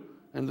do?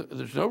 And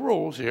there's no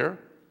rules here.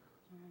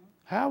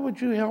 How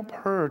would you help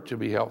her to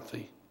be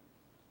healthy?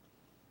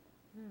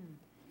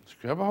 Let's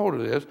grab a hold of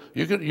this.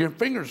 Your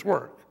fingers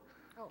work.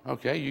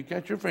 Okay, you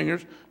got your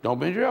fingers. Don't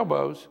bend your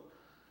elbows.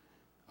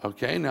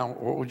 Okay, now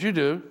what would you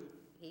do?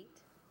 Eat.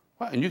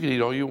 Well, and you can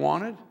eat all you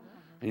wanted.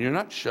 And you're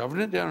not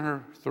shoving it down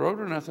her throat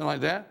or nothing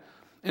like that.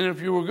 And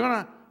if you were going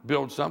to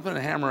build something,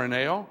 a hammer, a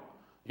nail,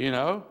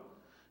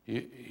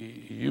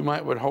 you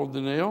might would hold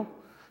the nail,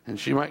 and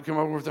she might come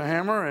over with a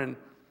hammer.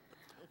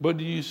 But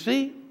do you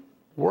see,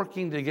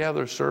 working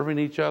together, serving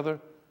each other,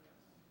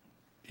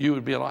 you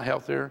would be a lot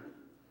healthier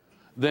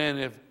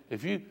than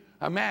if you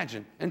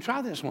imagine, and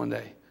try this one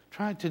day.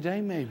 Try it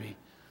today, maybe.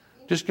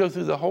 Just go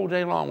through the whole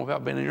day long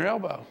without bending your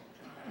elbow.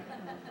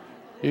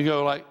 You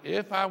go like,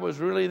 if I was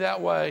really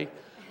that way,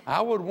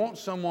 I would want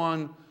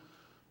someone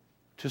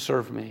to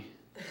serve me,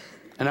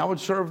 and I would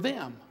serve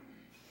them.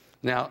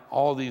 Now,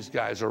 all these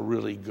guys are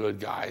really good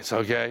guys,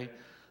 okay?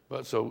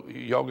 But so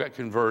y'all got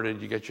converted,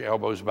 you get your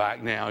elbows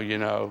back now,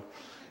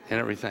 and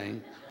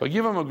everything. But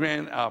give them a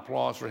grand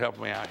applause for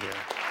helping me out here.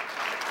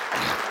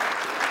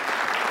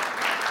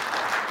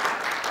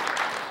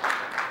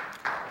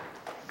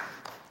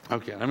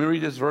 Okay, let me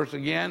read this verse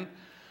again.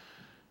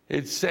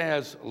 It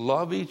says,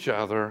 love each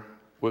other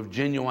with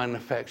genuine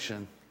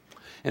affection.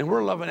 And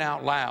we're loving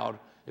out loud.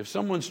 If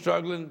someone's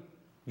struggling,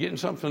 getting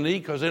something to eat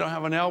because they don't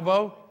have an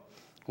elbow,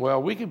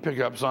 well, we can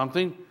pick up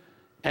something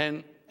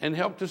and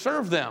help to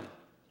serve them.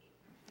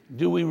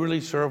 Do we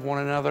really serve one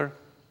another?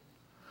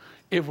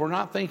 If we're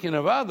not thinking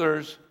of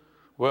others,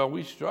 well,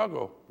 we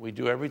struggle. We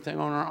do everything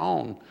on our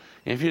own.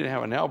 And if you didn't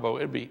have an elbow,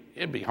 it'd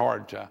be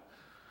hard to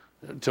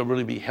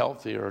really be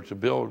healthy or to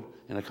build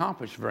and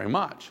accomplish very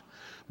much.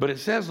 But it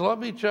says,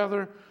 love each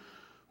other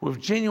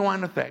with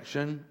genuine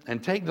affection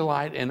and take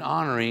delight in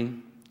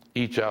honoring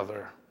each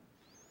other.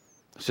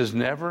 It says,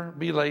 never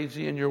be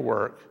lazy in your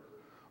work,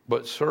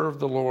 but serve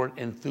the Lord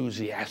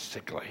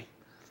enthusiastically.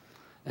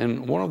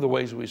 And one of the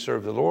ways we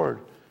serve the Lord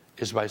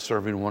is by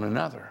serving one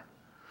another.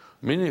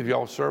 Many of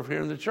y'all serve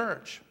here in the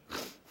church.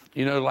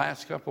 The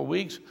last couple of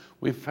weeks,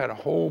 we've had a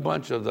whole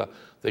bunch of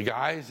the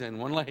guys and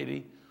one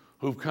lady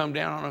who've come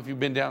down. I don't know if you've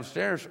been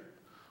downstairs,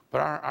 but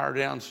our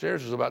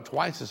downstairs was about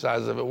twice the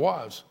size of it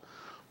was.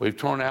 We've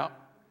torn out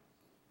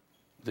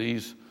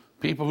these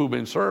people who've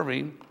been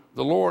serving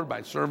the Lord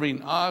by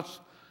serving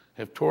us,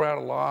 have tore out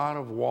a lot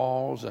of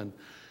walls, and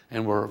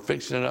we're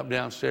fixing it up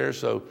downstairs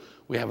so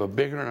we have a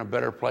bigger and a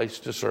better place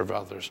to serve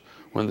others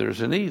when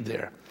there's a need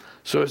there.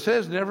 So it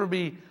says, never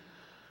be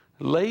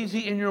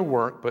lazy in your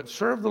work, but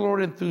serve the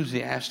Lord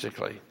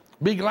enthusiastically.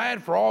 Be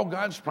glad for all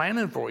God's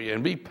planning for you,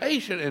 and be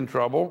patient in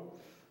trouble,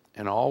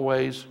 and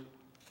always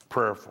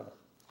prayerful.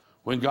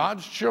 When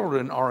God's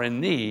children are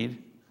in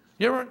need,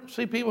 you ever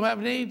see people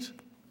have needs?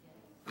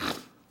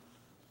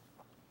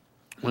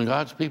 When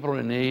God's people are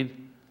in need,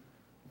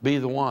 be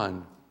the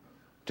one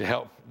to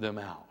help them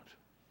out.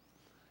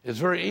 It's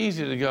very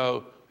easy to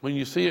go, when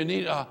you see a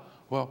need,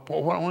 why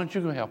don't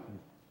you go help them?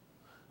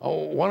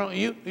 Oh, why don't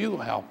you go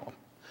help them?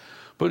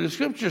 But the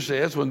scripture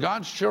says, when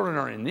God's children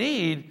are in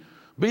need,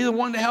 be the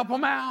one to help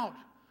them out.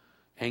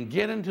 And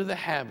get into the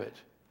habit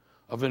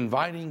of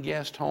inviting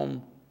guests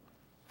home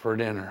for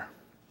dinner.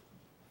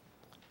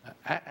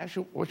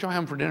 Actually, what y'all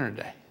having for dinner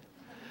today?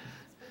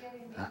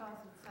 Spaghetti and meatballs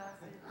and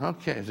sausage.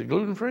 Okay, is it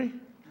gluten-free? You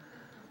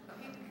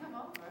can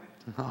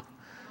come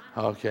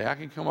over. Okay, I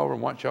can come over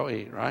and watch y'all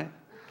eat, right?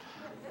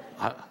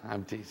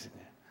 I'm teasing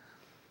you.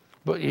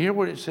 But you hear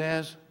what it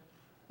says?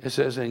 It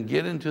says, and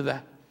get into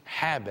the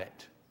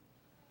habit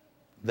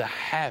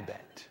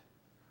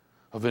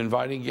of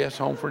inviting guests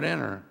home for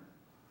dinner,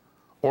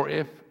 or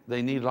if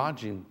they need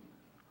lodging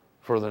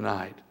for the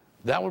night.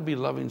 That would be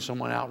loving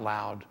someone out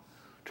loud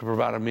to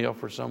provide a meal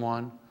for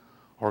someone,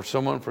 or if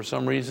someone for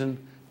some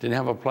reason didn't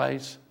have a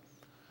place,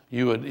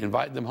 you would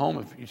invite them home.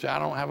 If you say, I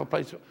don't have a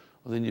place, well,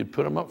 then you'd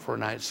put them up for a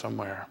night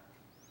somewhere.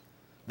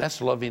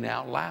 That's loving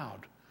out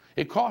loud.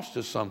 It cost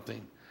us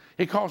something.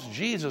 It cost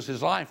Jesus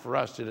his life for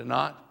us, did it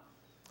not?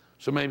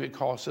 So maybe it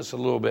costs us a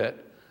little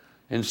bit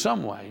in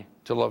some way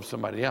to love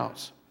somebody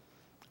else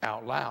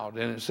out loud.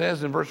 And it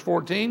says in verse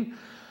 14,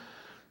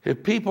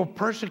 if people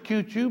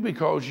persecute you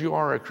because you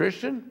are a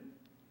Christian,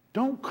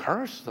 don't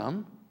curse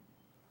them,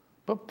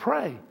 but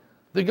pray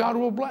that God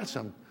will bless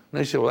them. And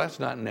they say, well, that's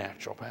not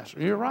natural,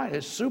 Pastor. You're right,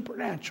 it's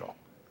supernatural.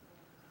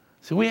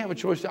 See, we have a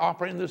choice to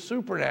operate in the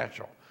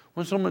supernatural.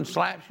 When someone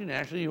slaps you,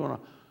 naturally you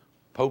want to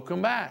poke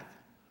them back.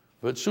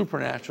 But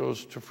supernatural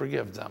is to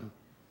forgive them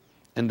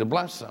and to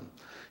bless them.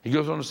 He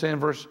goes on to say in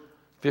verse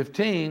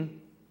 15,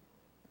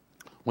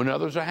 when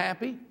others are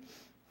happy,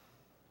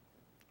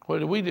 what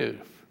do?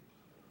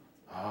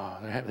 Oh,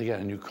 they got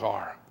a new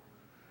car.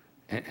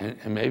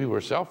 And maybe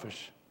we're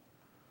selfish.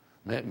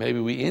 Maybe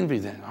we envy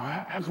them. Oh,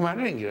 how come I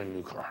didn't get a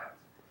new car?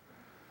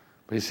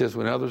 But he says,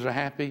 when others are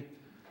happy,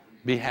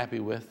 be happy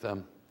with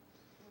them.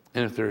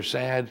 And if they're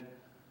sad,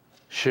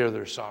 share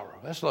their sorrow.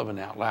 That's loving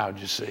out loud,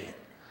 you see.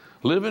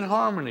 Live in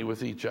harmony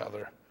with each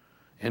other.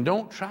 And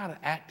don't try to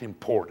act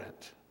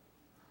important,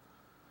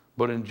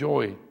 but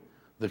enjoy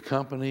the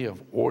company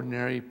of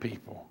ordinary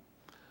people.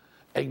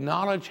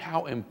 Acknowledge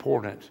how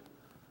important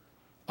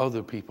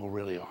other people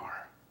really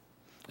are.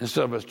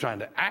 Instead of us trying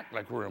to act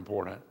like we're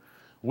important,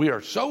 we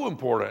are so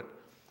important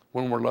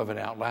when we're loving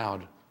out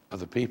loud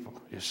other people,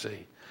 you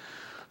see.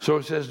 So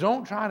it says,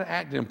 don't try to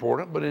act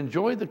important, but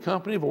enjoy the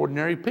company of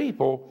ordinary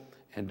people,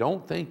 and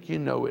don't think you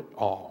know it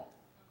all.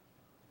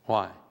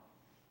 Why?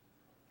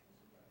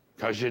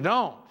 Because you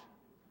don't.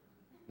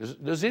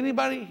 Does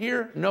anybody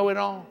here know it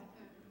all?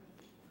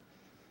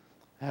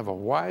 I have a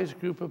wise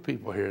group of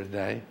people here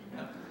today.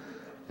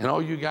 And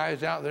all you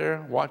guys out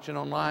there watching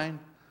online,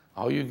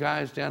 all you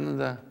guys down in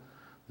the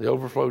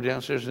overflow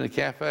downstairs in the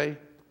cafe,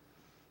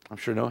 I'm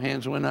sure no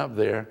hands went up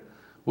there.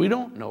 We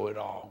don't know it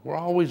all. We're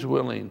always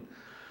willing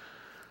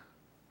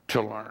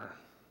to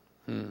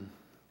learn.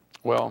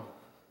 Well,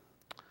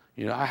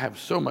 you know, I have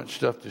so much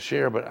stuff to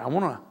share, but I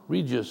want to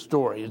read you a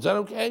story. Is that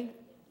okay?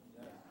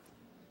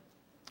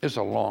 It's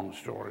a long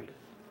story.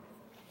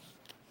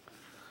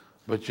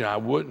 But, you know, I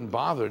wouldn't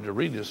bother to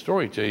read this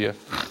story to you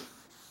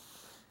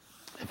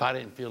if I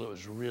didn't feel it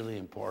was really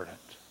important.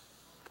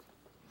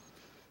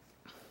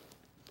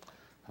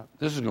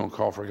 This is going to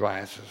call for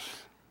glasses.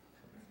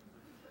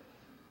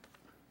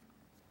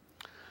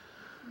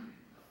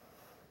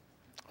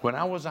 When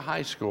I was in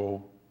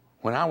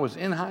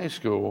high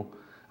school,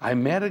 I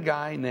met a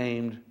guy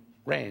named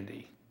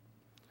Randy.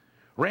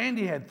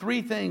 Randy had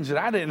 3 things that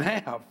I didn't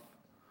have: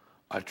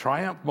 a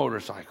Triumph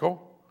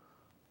motorcycle,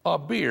 a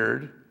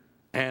beard,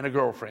 and a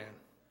girlfriend.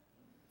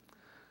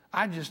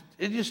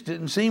 It just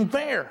didn't seem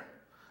fair.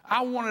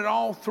 I wanted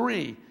all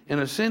 3 in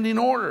ascending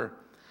order.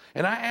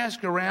 And I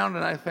asked around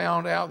and I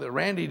found out that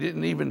Randy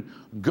didn't even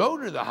go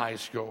to the high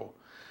school.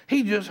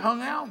 He just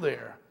hung out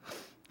there.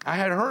 I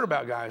had heard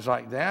about guys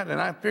like that, and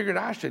I figured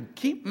I should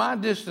keep my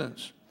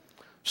distance.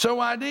 So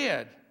I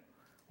did.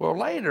 Well,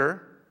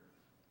 later,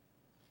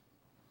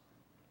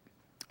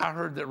 I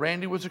heard that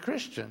Randy was a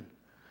Christian,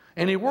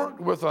 and he worked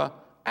with an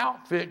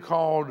outfit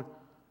called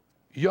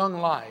Young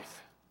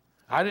Life.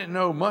 I didn't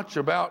know much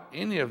about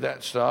any of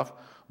that stuff,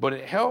 but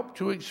it helped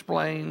to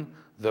explain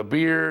the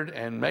beard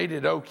and made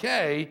it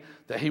okay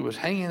that he was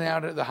hanging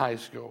out at the high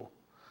school.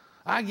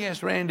 I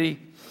guess Randy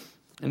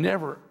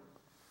never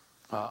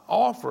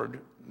offered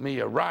me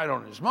a ride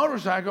on his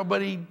motorcycle,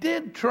 but he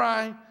did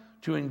try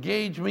to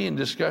engage me in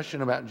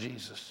discussion about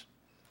Jesus.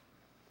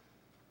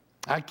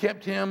 I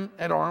kept him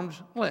at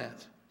arm's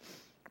length,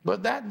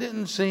 but that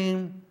didn't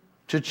seem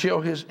to chill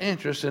his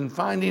interest in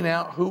finding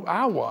out who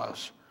I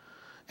was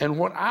and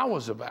what I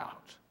was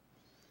about.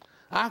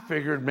 I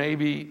figured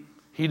maybe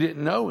he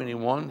didn't know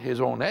anyone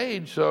his own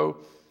age, so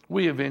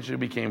we eventually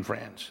became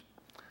friends.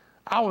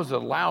 I was a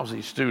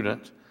lousy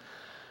student,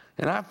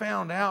 and I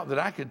found out that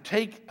I could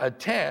take a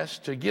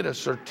test to get a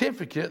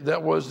certificate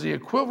that was the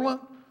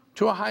equivalent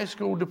to a high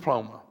school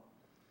diploma.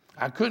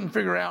 I couldn't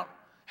figure out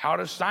how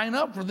to sign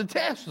up for the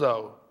test,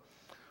 though,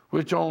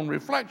 which on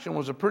reflection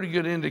was a pretty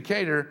good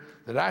indicator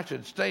that I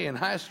should stay in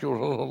high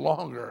school a little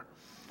longer.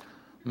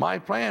 My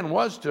plan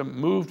was to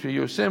move to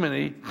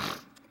Yosemite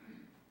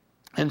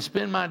and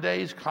spend my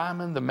days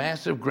climbing the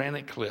massive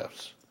granite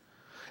cliffs.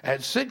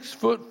 At 6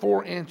 foot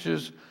 4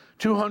 inches,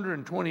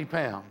 220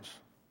 pounds.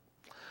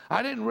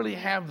 I didn't really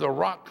have the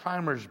rock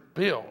climber's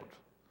build.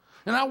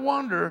 And I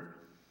wonder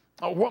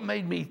what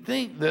made me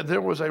think that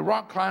there was a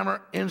rock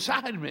climber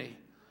inside me.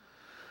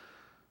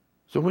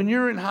 So when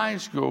you're in high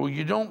school,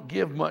 you don't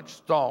give much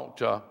thought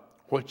to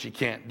what you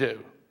can't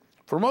do.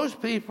 For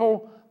most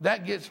people,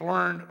 that gets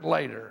learned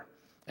later.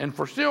 And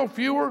for still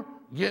fewer,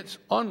 gets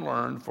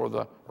unlearned for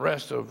the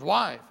rest of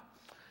life.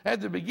 At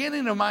the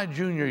beginning of my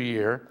junior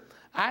year,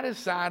 I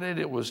decided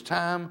it was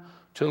time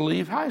to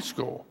leave high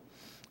school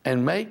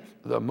and make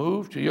the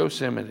move to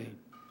Yosemite.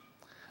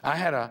 I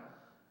had a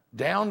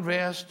down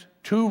vest,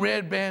 2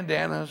 red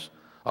bandanas,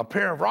 a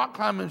pair of rock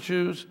climbing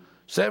shoes,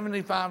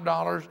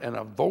 $75, and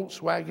a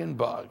Volkswagen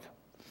Bug.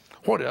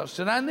 What else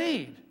did I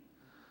need?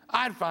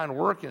 I'd find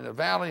work in the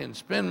valley and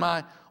spend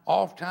my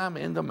off time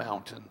in the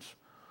mountains.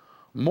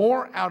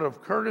 More out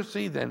of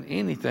courtesy than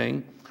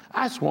anything,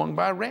 I swung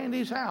by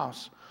Randy's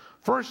house,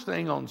 first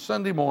thing on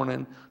Sunday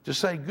morning to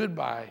say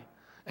goodbye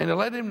and to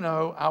let him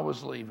know I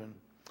was leaving.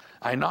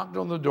 I knocked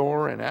on the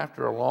door, and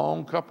after a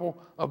long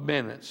couple of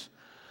minutes,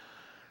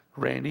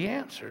 Randy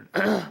answered.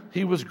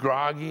 He was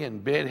groggy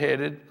and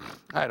bedheaded.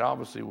 I had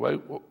obviously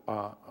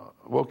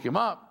woke him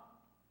up,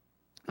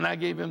 and I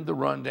gave him the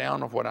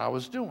rundown of what I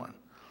was doing.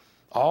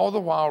 All the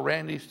while,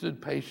 Randy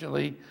stood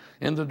patiently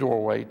in the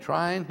doorway,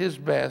 trying his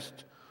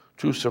best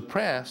to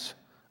suppress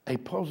a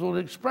puzzled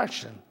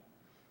expression.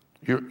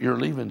 You're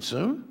leaving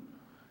soon?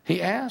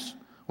 He asked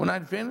when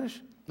I'd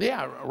finished.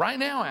 Yeah, right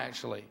now,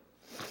 actually.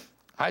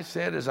 I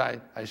said as I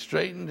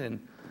straightened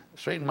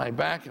my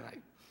back and I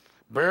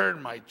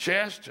bared my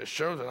chest to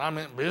show that I'm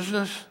in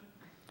business.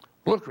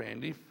 Look,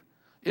 Randy,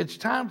 it's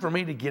time for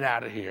me to get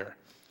out of here.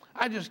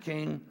 I just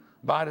came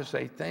by to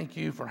say thank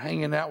you for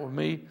hanging out with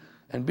me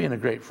and being a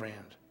great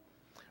friend.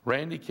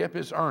 Randy kept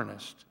his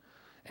earnest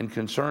and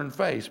concerned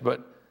face,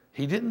 but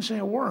he didn't say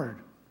a word.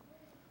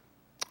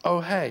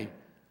 Oh, hey,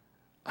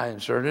 I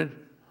inserted,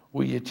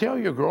 will you tell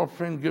your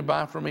girlfriend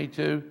goodbye for me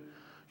too?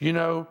 You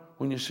know,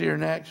 when you see her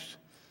next?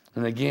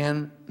 And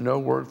again, no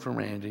word from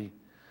Randy.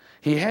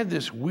 He had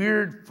this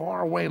weird,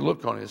 faraway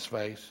look on his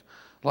face,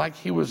 like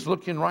he was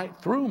looking right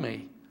through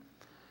me.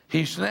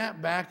 He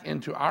snapped back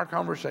into our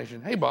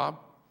conversation. Hey, Bob,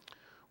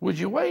 would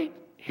you wait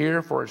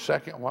here for a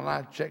second while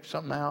I check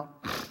something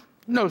out?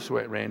 No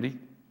sweat, Randy.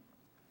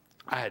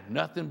 I had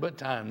nothing but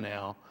time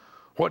now.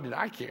 What did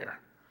I care?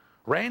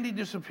 Randy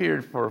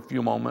disappeared for a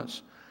few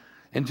moments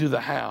into the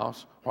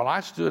house while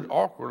I stood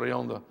awkwardly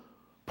on the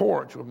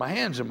porch with my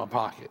hands in my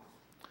pocket.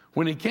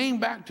 When he came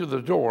back to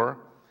the door,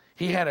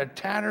 he had a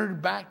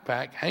tattered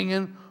backpack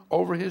hanging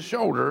over his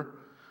shoulder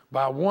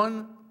by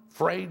one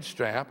frayed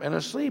strap and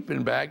a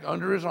sleeping bag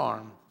under his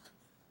arm.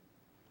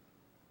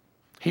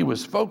 He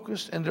was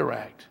focused and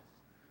direct.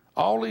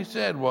 All he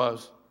said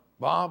was,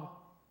 Bob,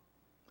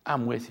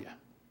 I'm with you.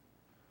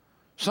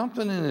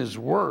 Something in his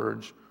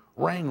words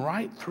rang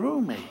right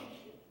through me.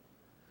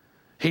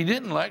 He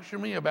didn't lecture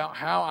me about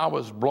how I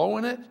was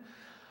blowing it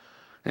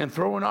and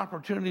throwing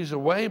opportunities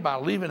away by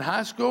leaving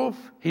high school.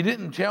 He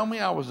didn't tell me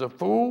I was a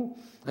fool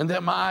and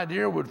that my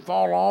idea would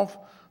fall off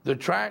the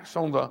tracks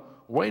on the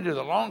way to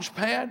the launch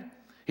pad.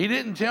 He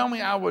didn't tell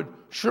me I would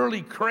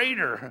surely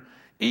crater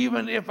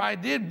even if I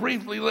did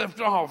briefly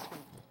lift off.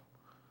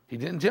 He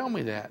didn't tell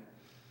me that.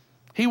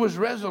 He was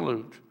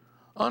resolute,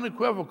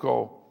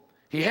 unequivocal.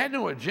 He had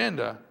no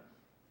agenda.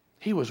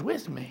 He was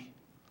with me.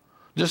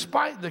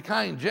 Despite the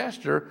kind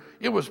gesture,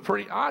 it was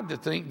pretty odd to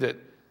think that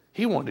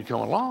he wanted to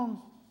come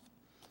along.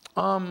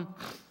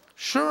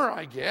 Sure,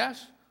 I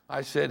guess,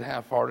 I said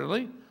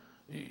half-heartedly.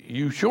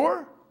 You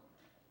sure?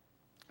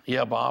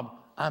 Yeah, Bob,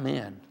 I'm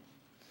in.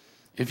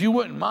 If you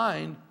wouldn't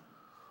mind,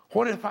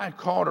 what if I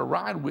called a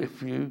ride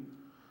with you?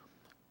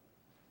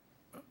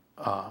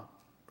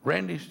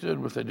 Randy stood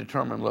with a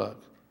determined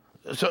look.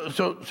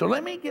 So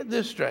let me get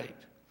this straight.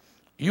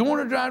 You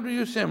want to drive to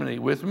Yosemite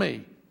with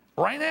me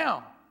right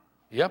now?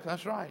 Yep,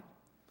 that's right.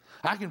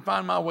 I can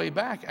find my way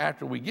back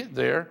after we get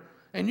there,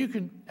 and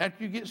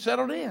after you get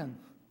settled in.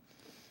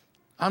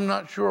 I'm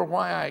not sure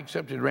why I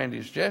accepted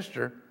Randy's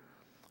gesture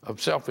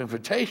of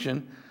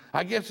self-invitation.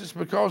 I guess it's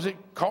because it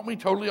caught me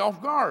totally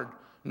off guard.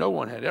 No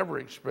one had ever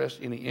expressed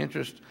any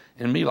interest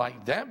in me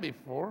like that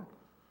before.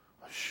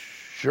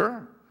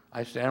 Sure,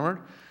 I stammered,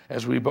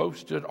 as we both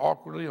stood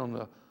awkwardly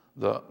on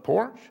the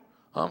porch.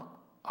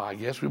 I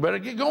guess we better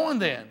get going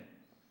then.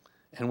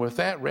 And with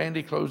that,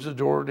 Randy closed the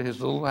door to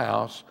his little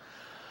house,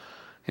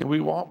 and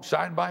we walked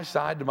side by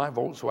side to my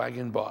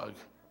Volkswagen Bug.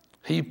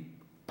 He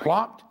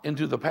plopped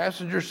into the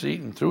passenger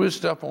seat and threw his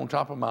stuff on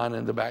top of mine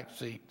in the back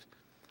seat.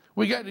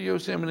 We got to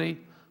Yosemite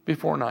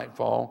before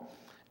nightfall,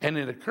 and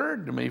it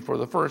occurred to me for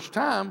the first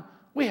time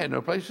we had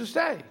no place to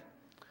stay.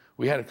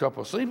 We had a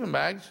couple of sleeping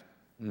bags,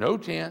 no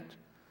tent,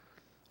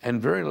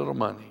 and very little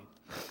money.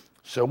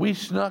 So we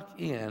snuck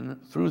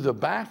in through the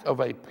back of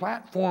a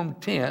platform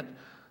tent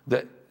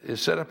that is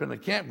set up in a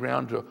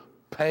campground to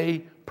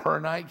pay per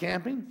night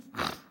camping.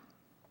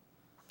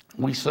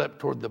 We slept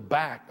toward the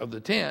back of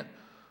the tent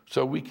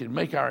so we could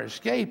make our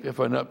escape if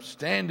an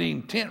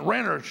upstanding tent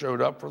renter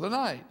showed up for the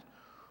night.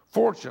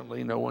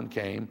 Fortunately, no one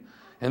came,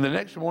 and the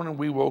next morning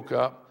we woke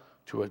up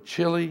to a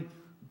chilly,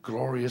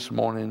 glorious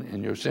morning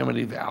in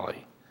Yosemite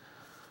Valley.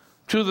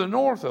 To the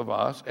north of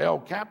us, El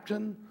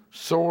Capitan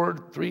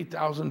soared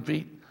 3,000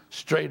 feet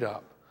straight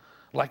up,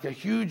 like a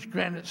huge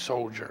granite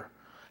soldier.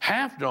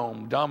 Half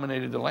Dome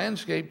dominated the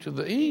landscape to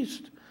the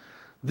east.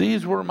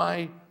 These were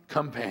my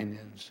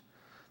companions.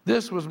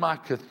 This was my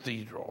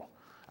cathedral.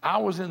 I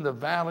was in the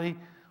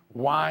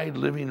valley-wide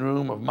living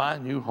room of my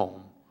new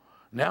home.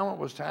 Now it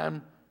was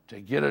time to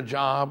get a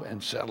job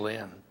and settle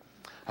in.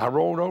 I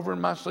rolled over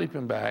in my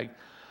sleeping bag,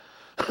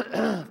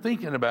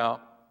 thinking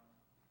about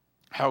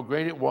how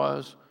great it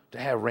was to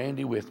have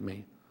Randy with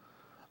me.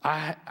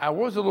 I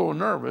was a little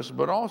nervous,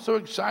 but also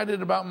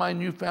excited about my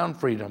newfound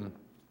freedom.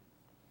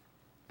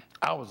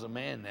 I was a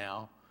man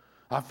now.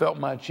 I felt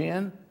my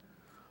chin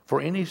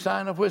for any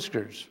sign of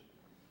whiskers.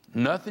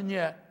 Nothing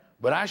yet,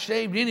 but I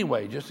shaved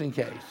anyway, just in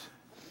case.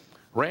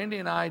 Randy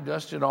and I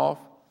dusted off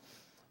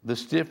the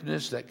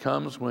stiffness that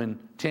comes when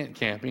tent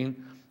camping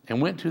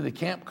and went to the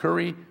Camp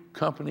Curry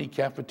Company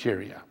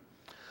cafeteria.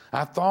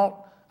 I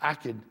thought I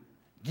could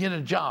get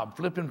a job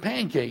flipping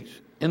pancakes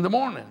in the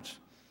mornings,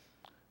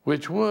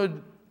 which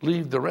would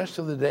leave the rest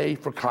of the day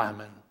for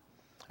climbing.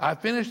 I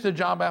finished the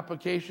job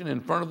application in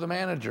front of the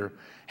manager,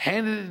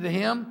 handed it to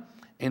him,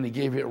 and he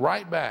gave it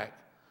right back,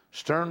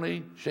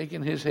 sternly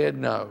shaking his head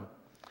no.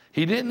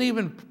 He didn't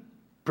even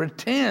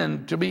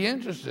pretend to be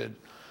interested,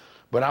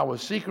 but I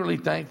was secretly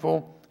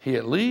thankful he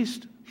at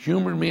least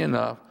humored me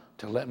enough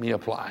to let me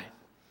apply.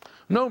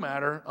 No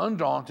matter,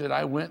 undaunted,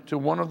 I went to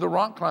one of the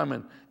rock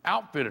climbing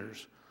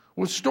outfitters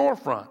with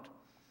storefront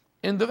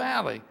in the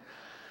valley,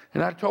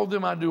 and I told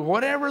them I'd do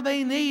whatever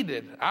they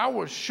needed. I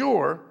was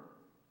sure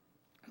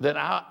that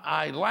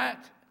I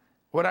lacked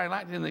what I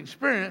lacked in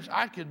experience,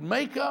 I could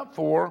make up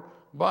for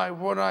by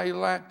what I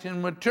lacked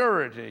in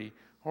maturity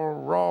or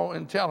raw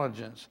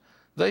intelligence.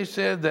 They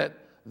said that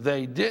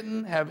they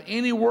didn't have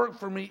any work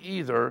for me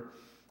either,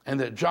 and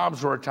that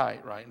jobs were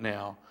tight right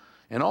now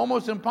and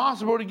almost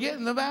impossible to get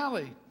in the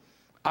valley.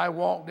 I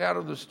walked out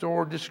of the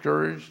store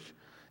discouraged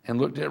and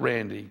looked at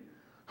Randy,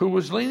 who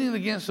was leaning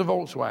against the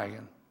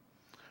Volkswagen.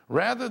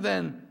 Rather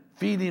than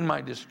feeding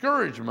my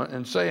discouragement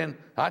and saying,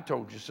 "I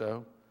told you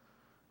so,"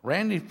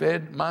 Randy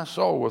fed my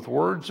soul with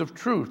words of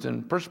truth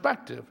and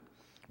perspective.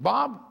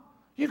 "Bob,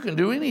 you can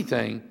do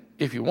anything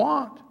if you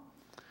want.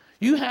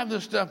 You have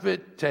the stuff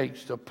it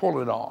takes to pull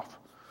it off.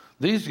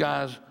 These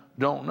guys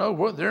don't know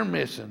what they're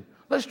missing.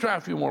 Let's try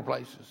a few more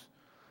places."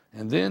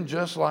 And then,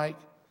 just like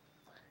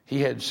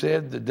he had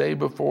said the day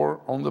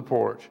before on the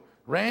porch,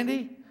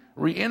 Randy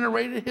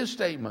reiterated his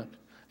statement.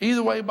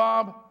 "Either way,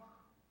 Bob,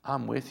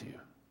 I'm with you."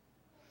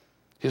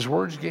 His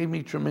words gave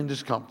me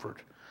tremendous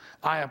comfort.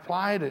 I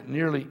applied at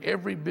nearly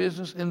every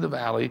business in the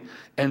valley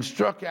and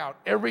struck out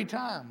every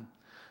time.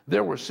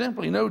 There were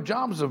simply no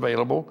jobs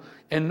available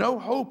and no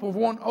hope of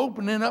one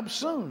opening up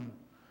soon.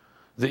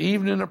 The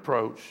evening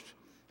approached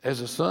as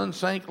the sun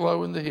sank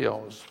low in the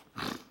hills.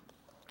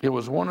 It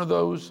was one of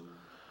those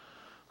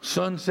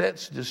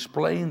sunsets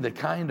displaying the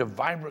kind of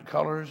vibrant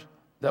colors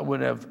that would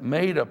have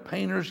made a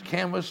painter's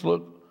canvas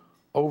look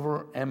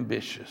over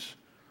ambitious.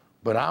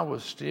 But I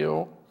was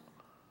still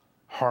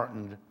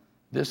heartened.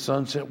 This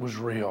sunset was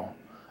real.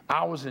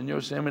 I was in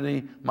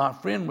Yosemite, my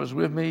friend was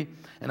with me,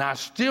 and I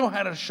still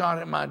had a shot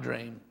at my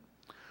dream.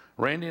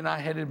 Randy and I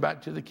headed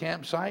back to the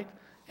campsite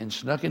and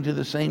snuck into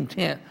the same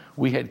tent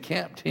we had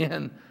camped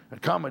in,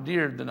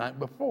 commandeered the night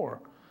before.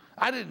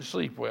 I didn't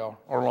sleep well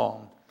or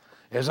long.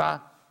 As I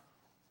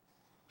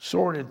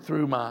sorted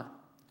through my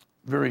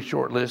very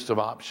short list of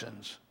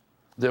options,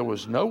 there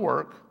was no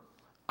work,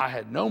 I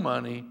had no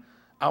money,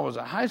 I was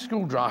a high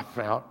school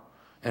dropout,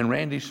 and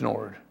Randy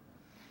snored.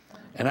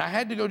 And I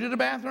had to go to the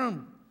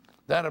bathroom.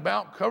 That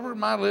about covered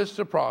my list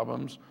of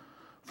problems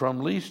from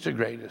least to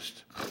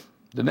greatest.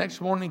 The next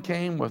morning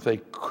came with a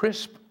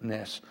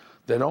crispness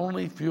that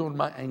only fueled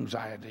my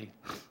anxiety.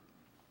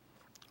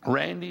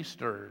 Randy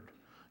stirred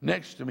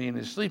next to me in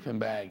his sleeping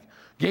bag,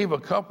 gave a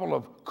couple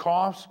of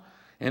coughs,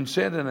 and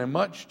said in a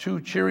much too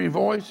cheery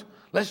voice,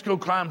 "Let's go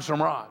climb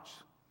some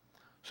rocks."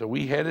 So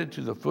we headed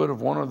to the foot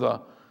of one of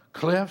the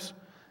cliffs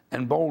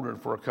and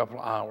bouldered for a couple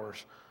of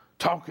hours,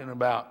 talking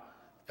about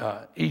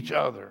each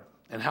other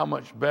and how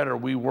much better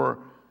we were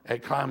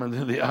at climbing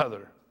than the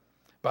other.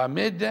 By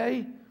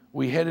midday,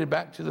 we headed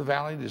back to the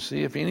valley to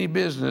see if any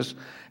business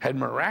had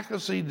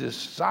miraculously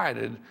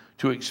decided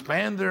to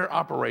expand their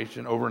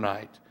operation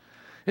overnight.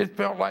 It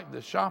felt like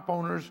the shop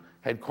owners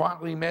had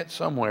quietly met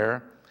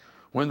somewhere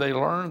when they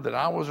learned that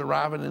I was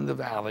arriving in the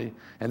valley,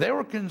 and they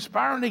were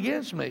conspiring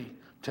against me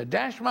to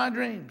dash my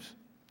dreams.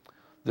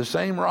 The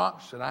same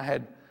rocks that I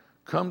had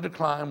come to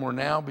climb were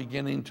now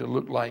beginning to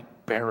look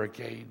like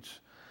barricades.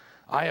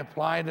 I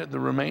applied at the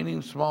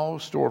remaining small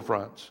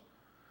storefronts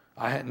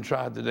I hadn't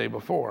tried the day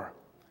before.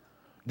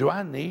 Do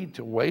I need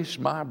to waste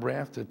my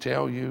breath to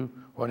tell you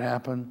what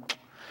happened?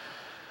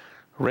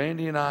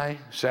 Randy and I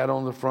sat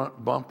on the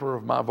front bumper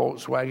of my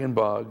Volkswagen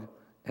Bug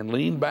and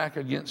leaned back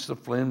against the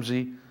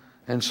flimsy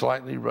and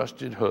slightly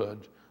rusted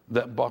hood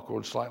that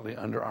buckled slightly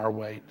under our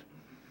weight.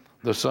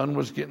 The sun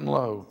was getting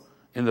low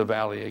in the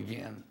valley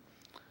again,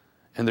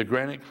 and the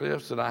granite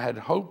cliffs that I had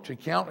hoped to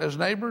count as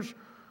neighbors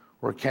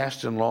were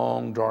casting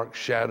long, dark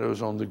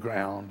shadows on the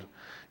ground,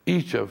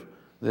 each of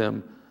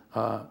them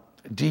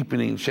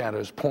deepening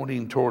shadows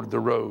pointing toward the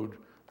road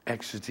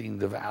exiting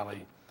the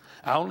valley.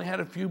 I only had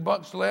a few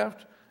bucks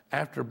left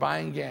after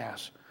buying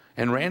gas,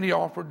 and Randy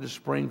offered to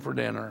spring for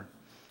dinner.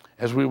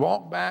 As we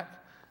walked back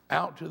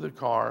out to the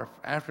car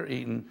after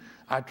eating,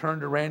 I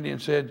turned to Randy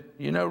and said,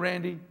 "You know,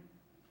 Randy,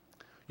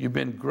 you've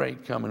been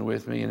great coming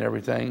with me and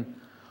everything,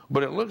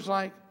 but it looks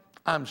like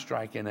I'm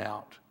striking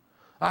out.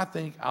 I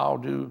think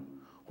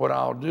what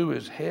I'll do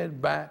is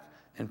head back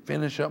and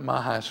finish up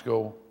my high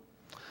school."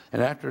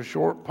 And after a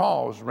short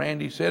pause,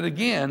 Randy said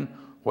again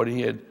what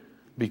had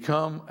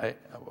become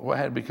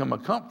a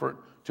comfort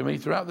to me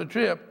throughout the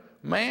trip.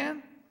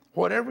 "Man,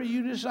 whatever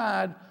you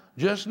decide,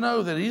 just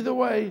know that either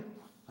way,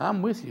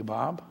 I'm with you,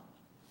 Bob."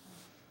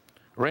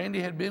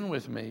 Randy had been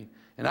with me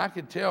and I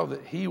could tell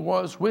that he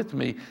was with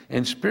me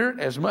in spirit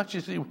as much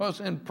as he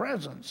was in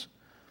presence.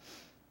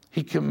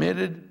 He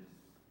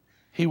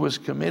was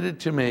committed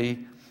to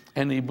me,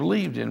 and he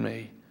believed in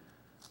me.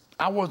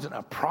 I wasn't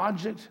a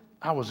project,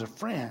 I was a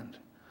friend.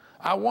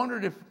 I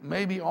wondered if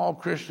maybe all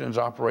Christians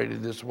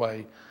operated this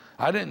way.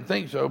 I didn't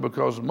think so,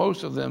 because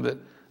most of them that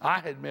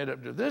I had met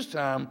up to this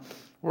time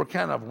were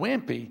kind of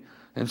wimpy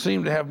and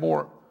seemed to have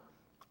more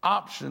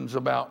options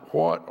about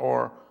what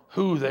or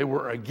who they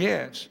were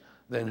against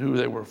than who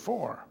they were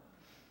for.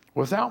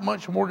 Without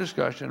much more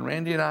discussion,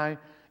 Randy and I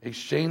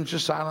exchanged a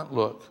silent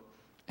look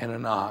and a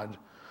nod,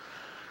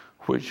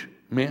 which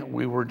meant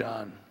we were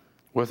done.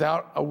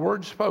 Without a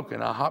word spoken,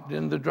 I hopped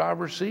in the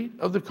driver's seat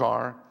of the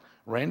car.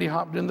 Randy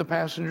hopped in the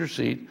passenger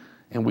seat,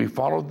 and we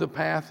followed the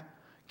path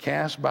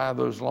cast by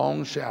those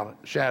long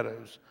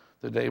shadows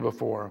the day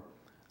before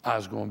I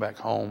was going back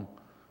home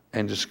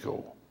and to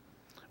school.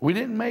 We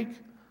didn't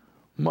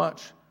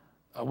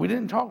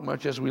talk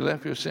much as we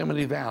left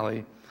Yosemite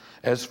Valley.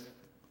 As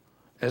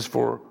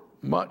for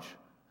much,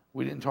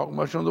 we didn't talk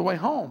much on the way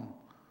home.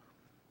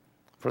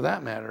 For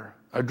that matter,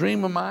 a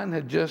dream of mine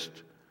had just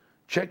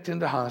checked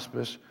into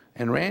hospice,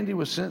 and Randy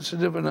was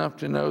sensitive enough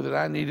to know that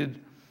I needed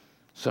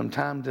some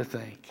time to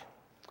think.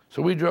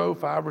 So we drove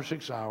 5 or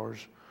 6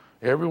 hours.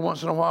 Every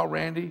once in a while,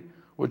 Randy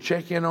would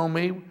check in on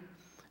me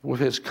with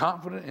his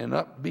confident and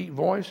upbeat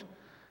voice.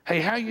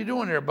 "Hey, how you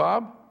doing there,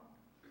 Bob?"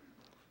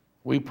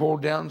 We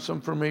pulled down some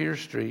familiar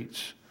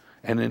streets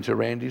and into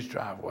Randy's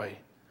driveway.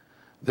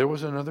 There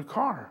was another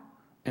car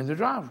in the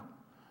drive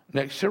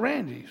next to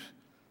Randy's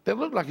that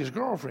looked like his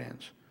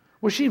girlfriend's.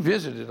 Well, she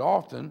visited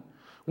often.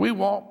 We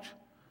walked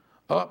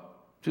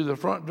up to the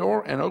front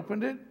door and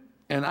opened it,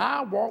 and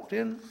I walked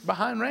in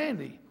behind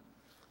Randy.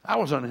 I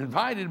was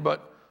uninvited,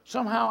 but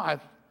somehow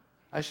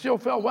I still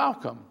felt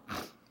welcome.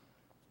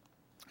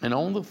 And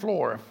on the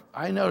floor,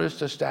 I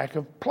noticed a stack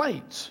of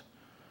plates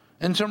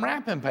and some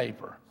wrapping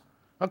paper,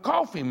 a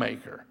coffee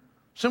maker,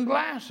 some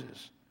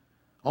glasses.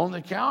 On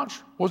the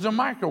couch was a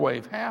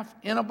microwave, half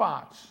in a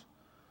box.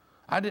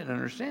 I didn't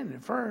understand it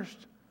at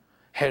first.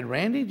 Had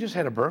Randy just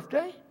had a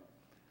birthday?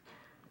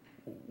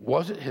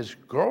 Was it his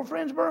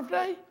girlfriend's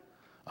birthday?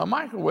 A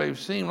microwave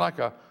seemed like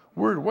a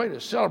weird way to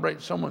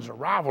celebrate someone's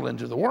arrival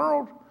into the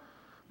world.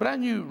 But I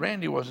knew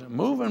Randy wasn't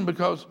moving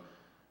because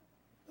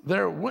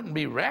there wouldn't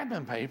be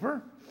wrapping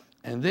paper.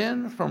 And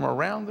then from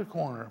around the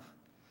corner,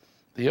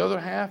 the other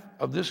half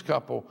of this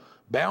couple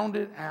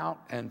bounded out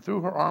and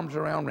threw her arms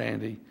around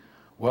Randy.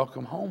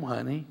 "Welcome home,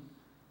 honey."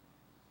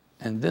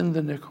 And then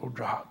the nickel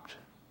dropped.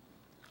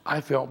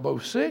 I felt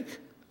both sick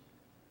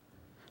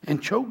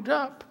and choked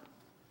up.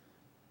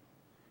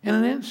 In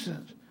an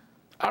instant,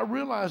 I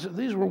realized that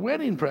these were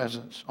wedding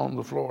presents on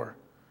the floor.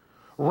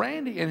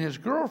 Randy and his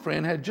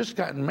girlfriend had just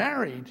gotten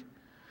married.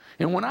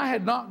 And when I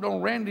had knocked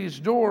on Randy's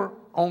door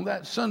on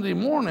that Sunday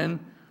morning,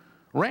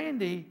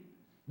 Randy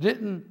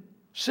didn't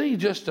see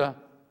just a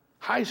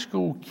high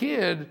school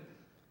kid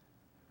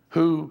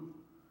who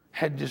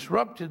had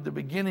disrupted the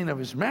beginning of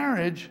his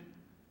marriage.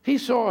 He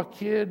saw a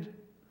kid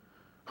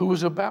who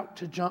was about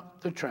to jump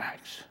the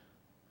tracks.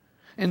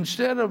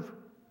 Instead of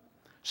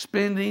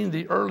spending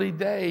the early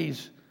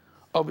days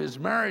of his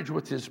marriage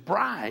with his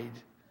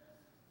bride,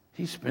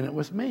 he spent it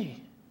with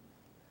me,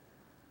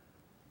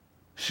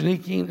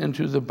 sneaking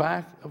into the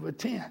back of a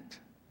tent.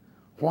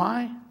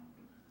 Why?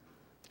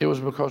 It was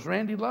because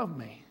Randy loved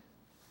me.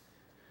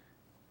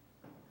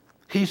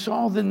 He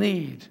saw the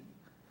need,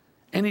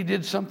 and he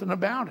did something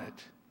about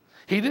it.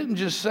 He didn't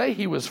just say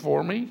he was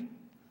for me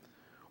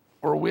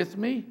or with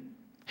me.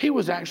 He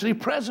was actually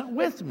present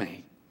with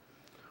me.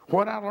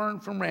 What I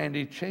learned from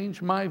Randy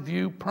changed my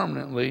view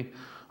permanently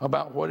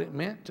about what it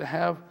meant to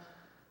have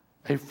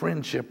a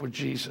friendship with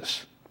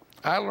Jesus.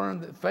 I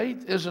learned that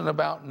faith isn't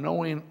about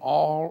knowing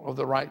all of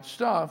the right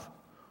stuff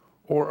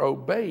or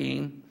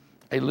obeying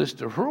a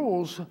list of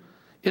rules.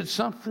 It's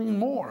something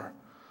more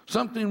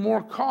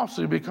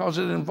costly, because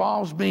it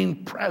involves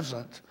being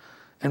present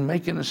and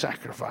making a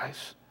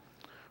sacrifice.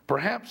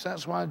 Perhaps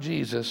that's why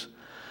Jesus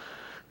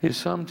is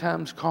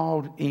sometimes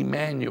called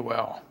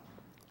Emmanuel,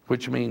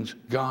 which means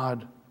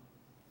God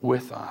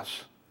with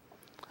us.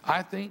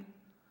 I think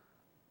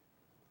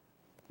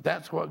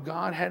that's what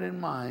God had in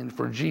mind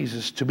for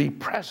Jesus, to be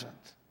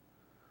present,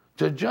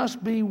 to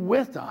just be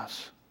with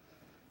us.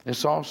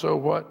 It's also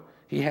what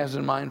he has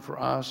in mind for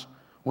us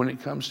when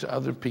it comes to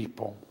other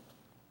people.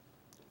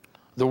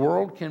 The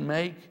world can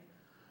make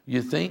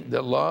you think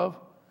that love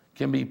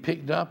can be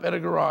picked up at a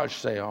garage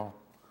sale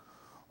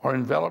or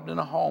enveloped in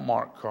a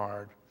Hallmark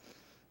card.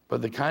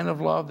 But the kind of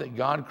love that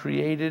God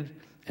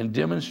created and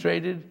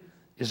demonstrated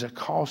is a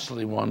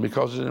costly one,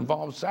 because it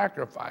involves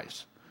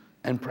sacrifice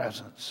and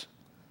presence.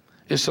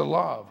 It's a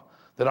love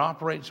that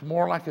operates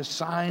more like a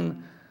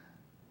sign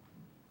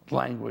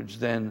language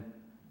than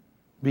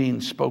being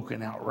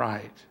spoken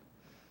outright.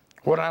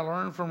 What I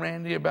learned from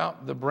Randy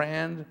about the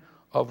brand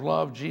of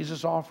love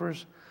Jesus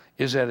offers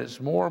is that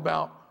it's more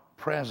about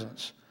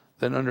presence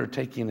than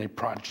undertaking a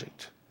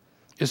project.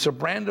 It's a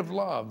brand of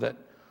love that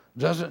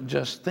doesn't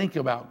just think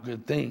about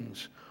good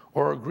things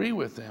or agree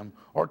with them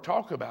or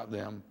talk about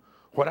them.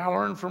 What I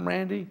learned from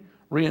Randy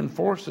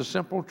reinforced the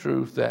simple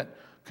truth that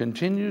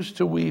continues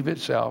to weave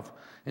itself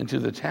into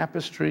the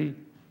tapestry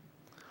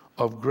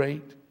of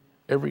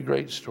every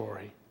great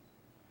story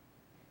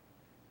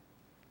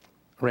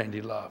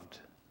Randy loved.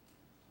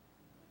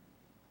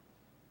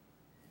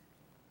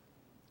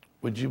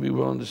 Would you be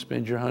willing to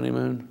spend your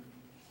honeymoon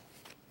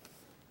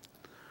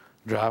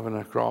driving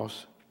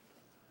across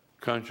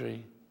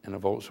country in a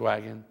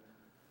Volkswagen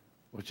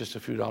with just a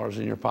few dollars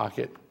in your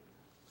pocket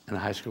and a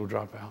high school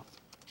dropout?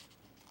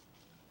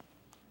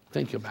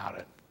 Think about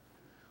it.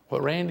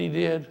 What Randy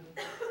did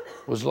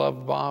was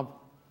love Bob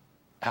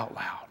out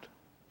loud.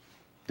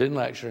 Didn't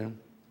lecture him,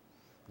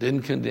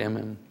 didn't condemn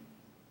him.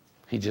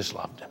 He just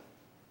loved him.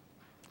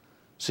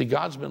 See,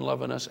 God's been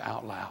loving us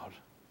out loud.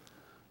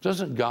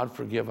 Doesn't God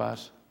forgive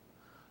us?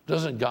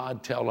 Doesn't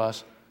God tell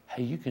us,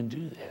 hey, you can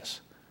do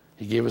this?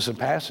 He gave us a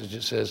passage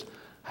that says,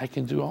 I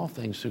can do all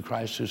things through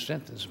Christ who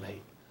strengthens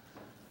me.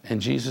 And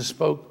Jesus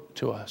spoke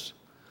to us.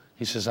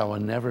 He says, I will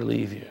never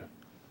leave you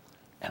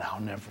and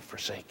I'll never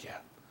forsake you.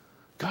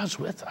 God's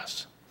with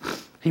us.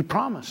 He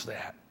promised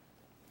that.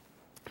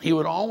 He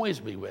would always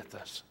be with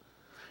us.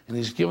 And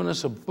he's given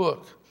us a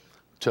book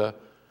to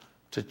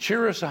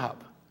cheer us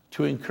up,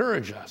 to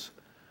encourage us.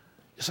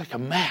 It's like a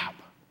map.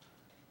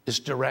 It's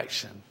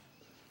direction.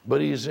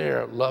 But he's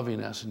there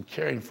loving us and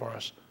caring for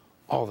us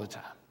all the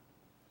time.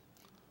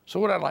 So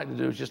what I'd like to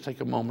do is just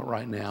take a moment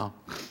right now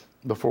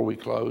before we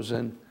close.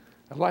 And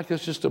I'd like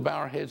us just to bow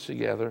our heads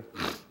together.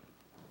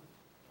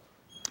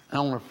 I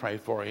want to pray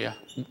for you.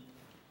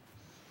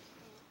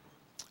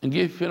 And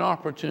give you an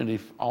opportunity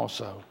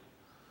also.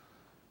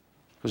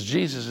 Because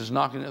Jesus is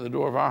knocking at the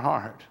door of our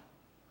heart.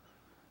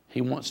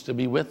 He wants to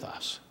be with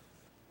us.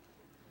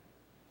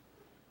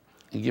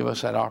 And give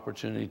us that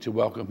opportunity to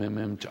welcome him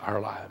into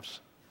our lives.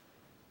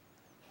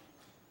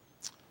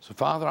 So,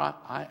 Father,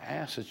 I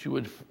ask that you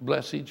would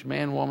bless each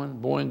man, woman,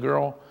 boy, and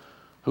girl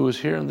who is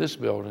here in this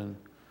building,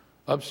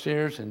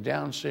 upstairs and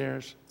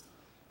downstairs,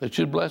 that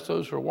you'd bless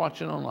those who are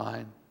watching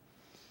online,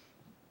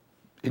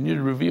 and you'd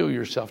reveal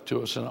yourself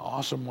to us in an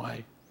awesome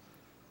way,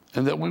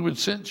 and that we would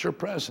sense your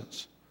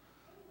presence,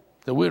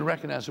 that we'd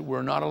recognize that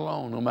we're not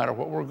alone no matter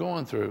what we're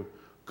going through,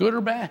 good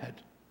or bad,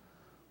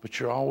 but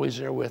you're always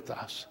there with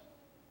us.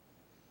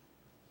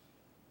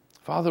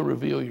 Father,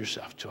 reveal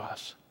yourself to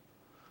us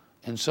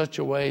in such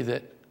a way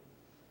that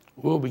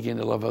we'll begin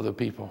to love other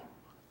people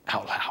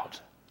out loud,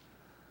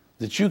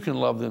 that you can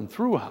love them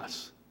through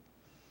us,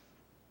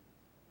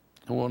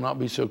 and we'll not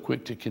be so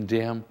quick to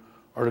condemn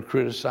or to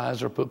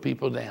criticize or put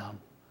people down,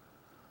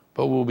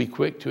 but we'll be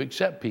quick to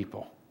accept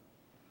people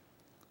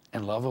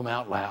and love them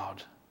out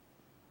loud,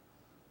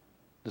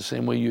 the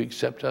same way you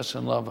accept us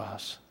and love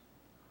us.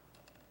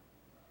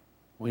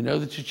 We know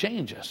that you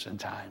change us in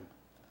time,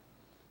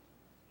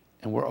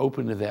 and we're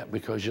open to that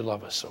because you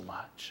love us so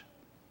much.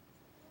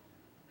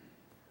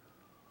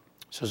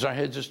 So as our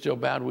heads are still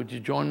bowed, would you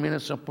join me in a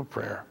simple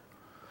prayer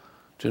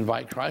to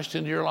invite Christ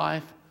into your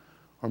life,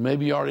 or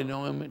maybe you already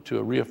know him,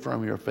 to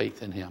reaffirm your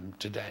faith in him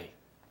today?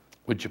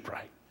 Would you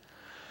pray?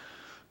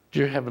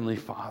 Dear Heavenly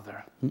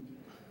Father,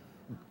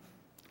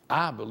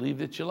 I believe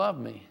that you love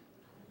me.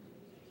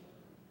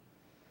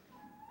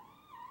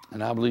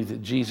 And I believe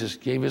that Jesus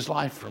gave his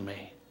life for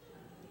me.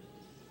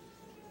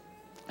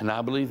 And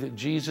I believe that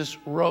Jesus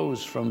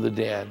rose from the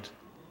dead,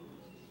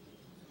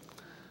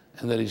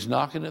 and that he's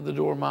knocking at the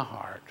door of my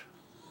heart.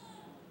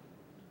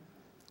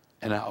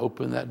 And I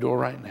open that door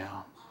right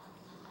now,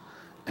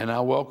 and I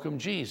welcome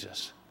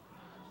Jesus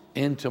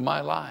into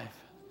my life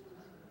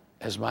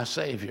as my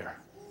Savior,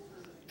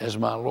 as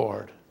my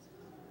Lord,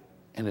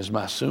 and as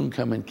my soon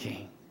coming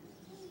King.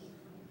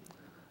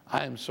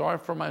 I am sorry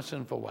for my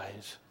sinful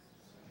ways,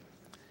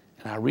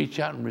 and I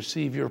reach out and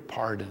receive your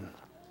pardon.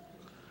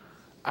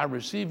 I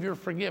receive your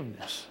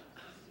forgiveness,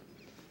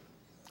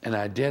 and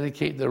I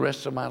dedicate the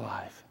rest of my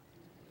life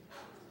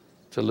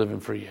to living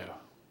for you.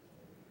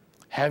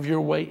 Have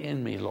your way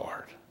in me,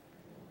 Lord,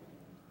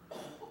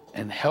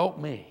 and help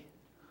me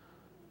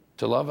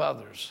to love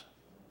others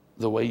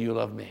the way you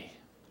love me.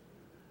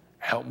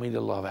 Help me to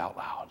love out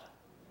loud.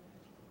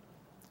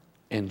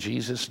 In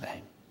Jesus'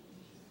 name,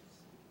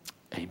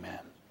 amen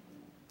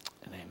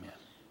and amen.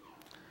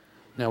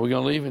 Now, we're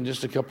going to leave in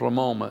just a couple of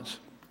moments.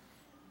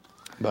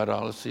 But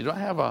let's see, do I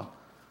have a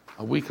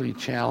weekly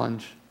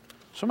challenge?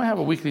 Somebody have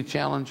a weekly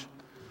challenge?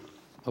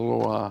 A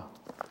little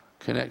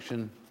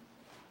connection?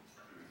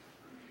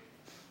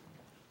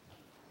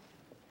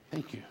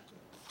 Thank you.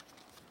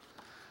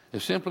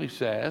 It simply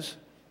says,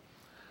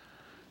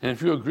 and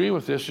if you agree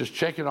with this, just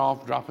check it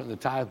off, drop it in the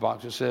tithe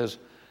box. It says,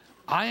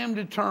 I am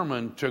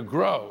determined to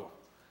grow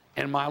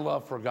in my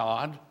love for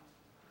God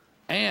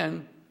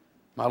and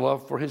my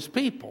love for his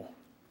people,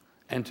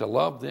 and to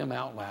love them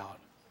out loud.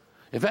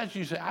 If that's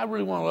you, say, I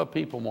really want to love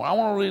people more. I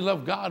want to really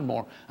love God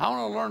more. I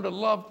want to learn to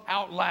love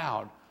out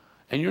loud.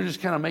 And you're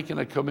just kind of making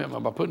a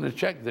commitment by putting a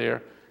check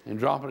there and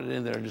dropping it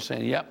in there and just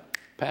saying, yep,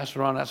 Pastor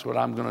Ron, that's what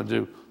I'm going to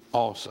do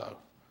also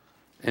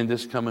in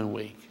this coming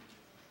week.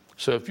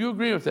 So if you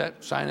agree with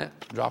that, sign it,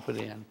 drop it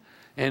in.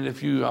 And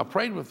if you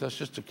prayed with us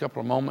just a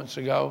couple of moments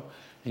ago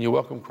and you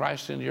welcomed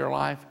Christ into your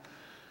life,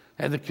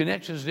 at the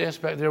connections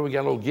desk back there, we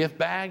got a little gift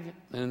bag.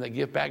 And in that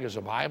gift bag is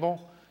a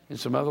Bible and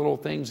some other little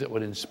things that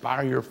would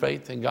inspire your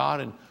faith in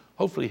God and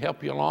hopefully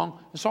help you along.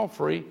 It's all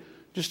free.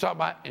 Just stop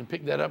by and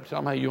pick that up. Tell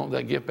them how you want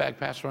that gift bag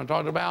Pastor Ron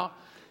talked about.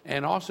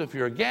 And also, if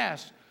you're a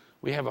guest,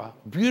 we have a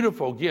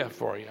beautiful gift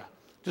for you.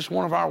 Just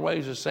one of our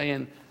ways of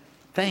saying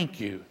thank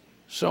you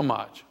so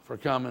much for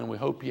coming. We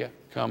hope you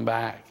come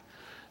back.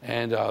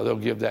 And they'll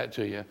give that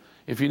to you.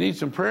 If you need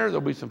some prayer,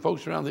 there'll be some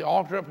folks around the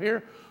altar up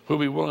here who'll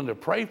be willing to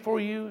pray for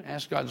you,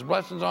 ask God's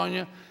blessings on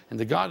you. And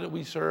the God that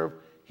we serve,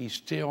 he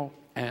still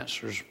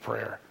answers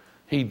prayer.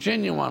 He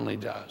genuinely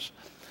does.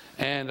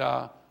 And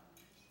at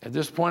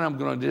this point, I'm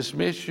going to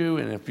dismiss you.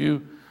 And if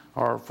you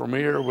are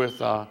familiar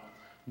with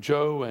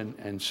Joe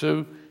and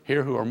Sue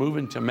here who are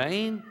moving to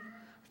Maine,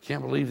 I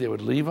can't believe they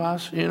would leave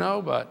us,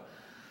 but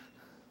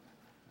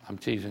I'm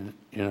teasing,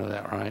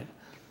 that, right?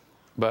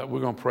 But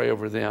we're going to pray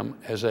over them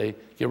as they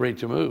get ready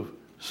to move,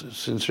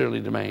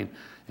 sincerely to Maine.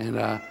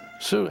 And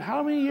Sue,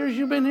 how many years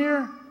you been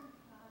here?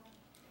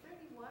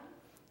 31.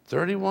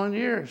 31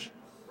 years.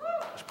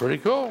 It's pretty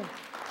cool.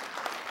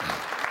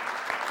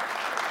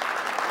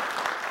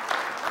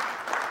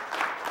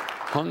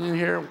 Hung in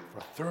here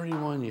for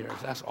 31 years.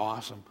 That's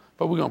awesome.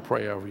 But we're going to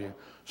pray over you.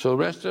 So the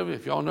rest of you,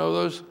 if y'all know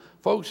those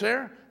folks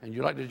there and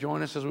you'd like to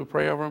join us as we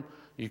pray over them,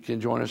 you can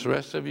join us. The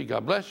rest of you,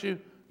 God bless you.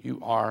 You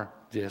are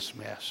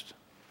dismissed.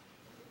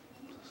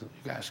 You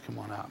guys come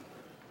on out.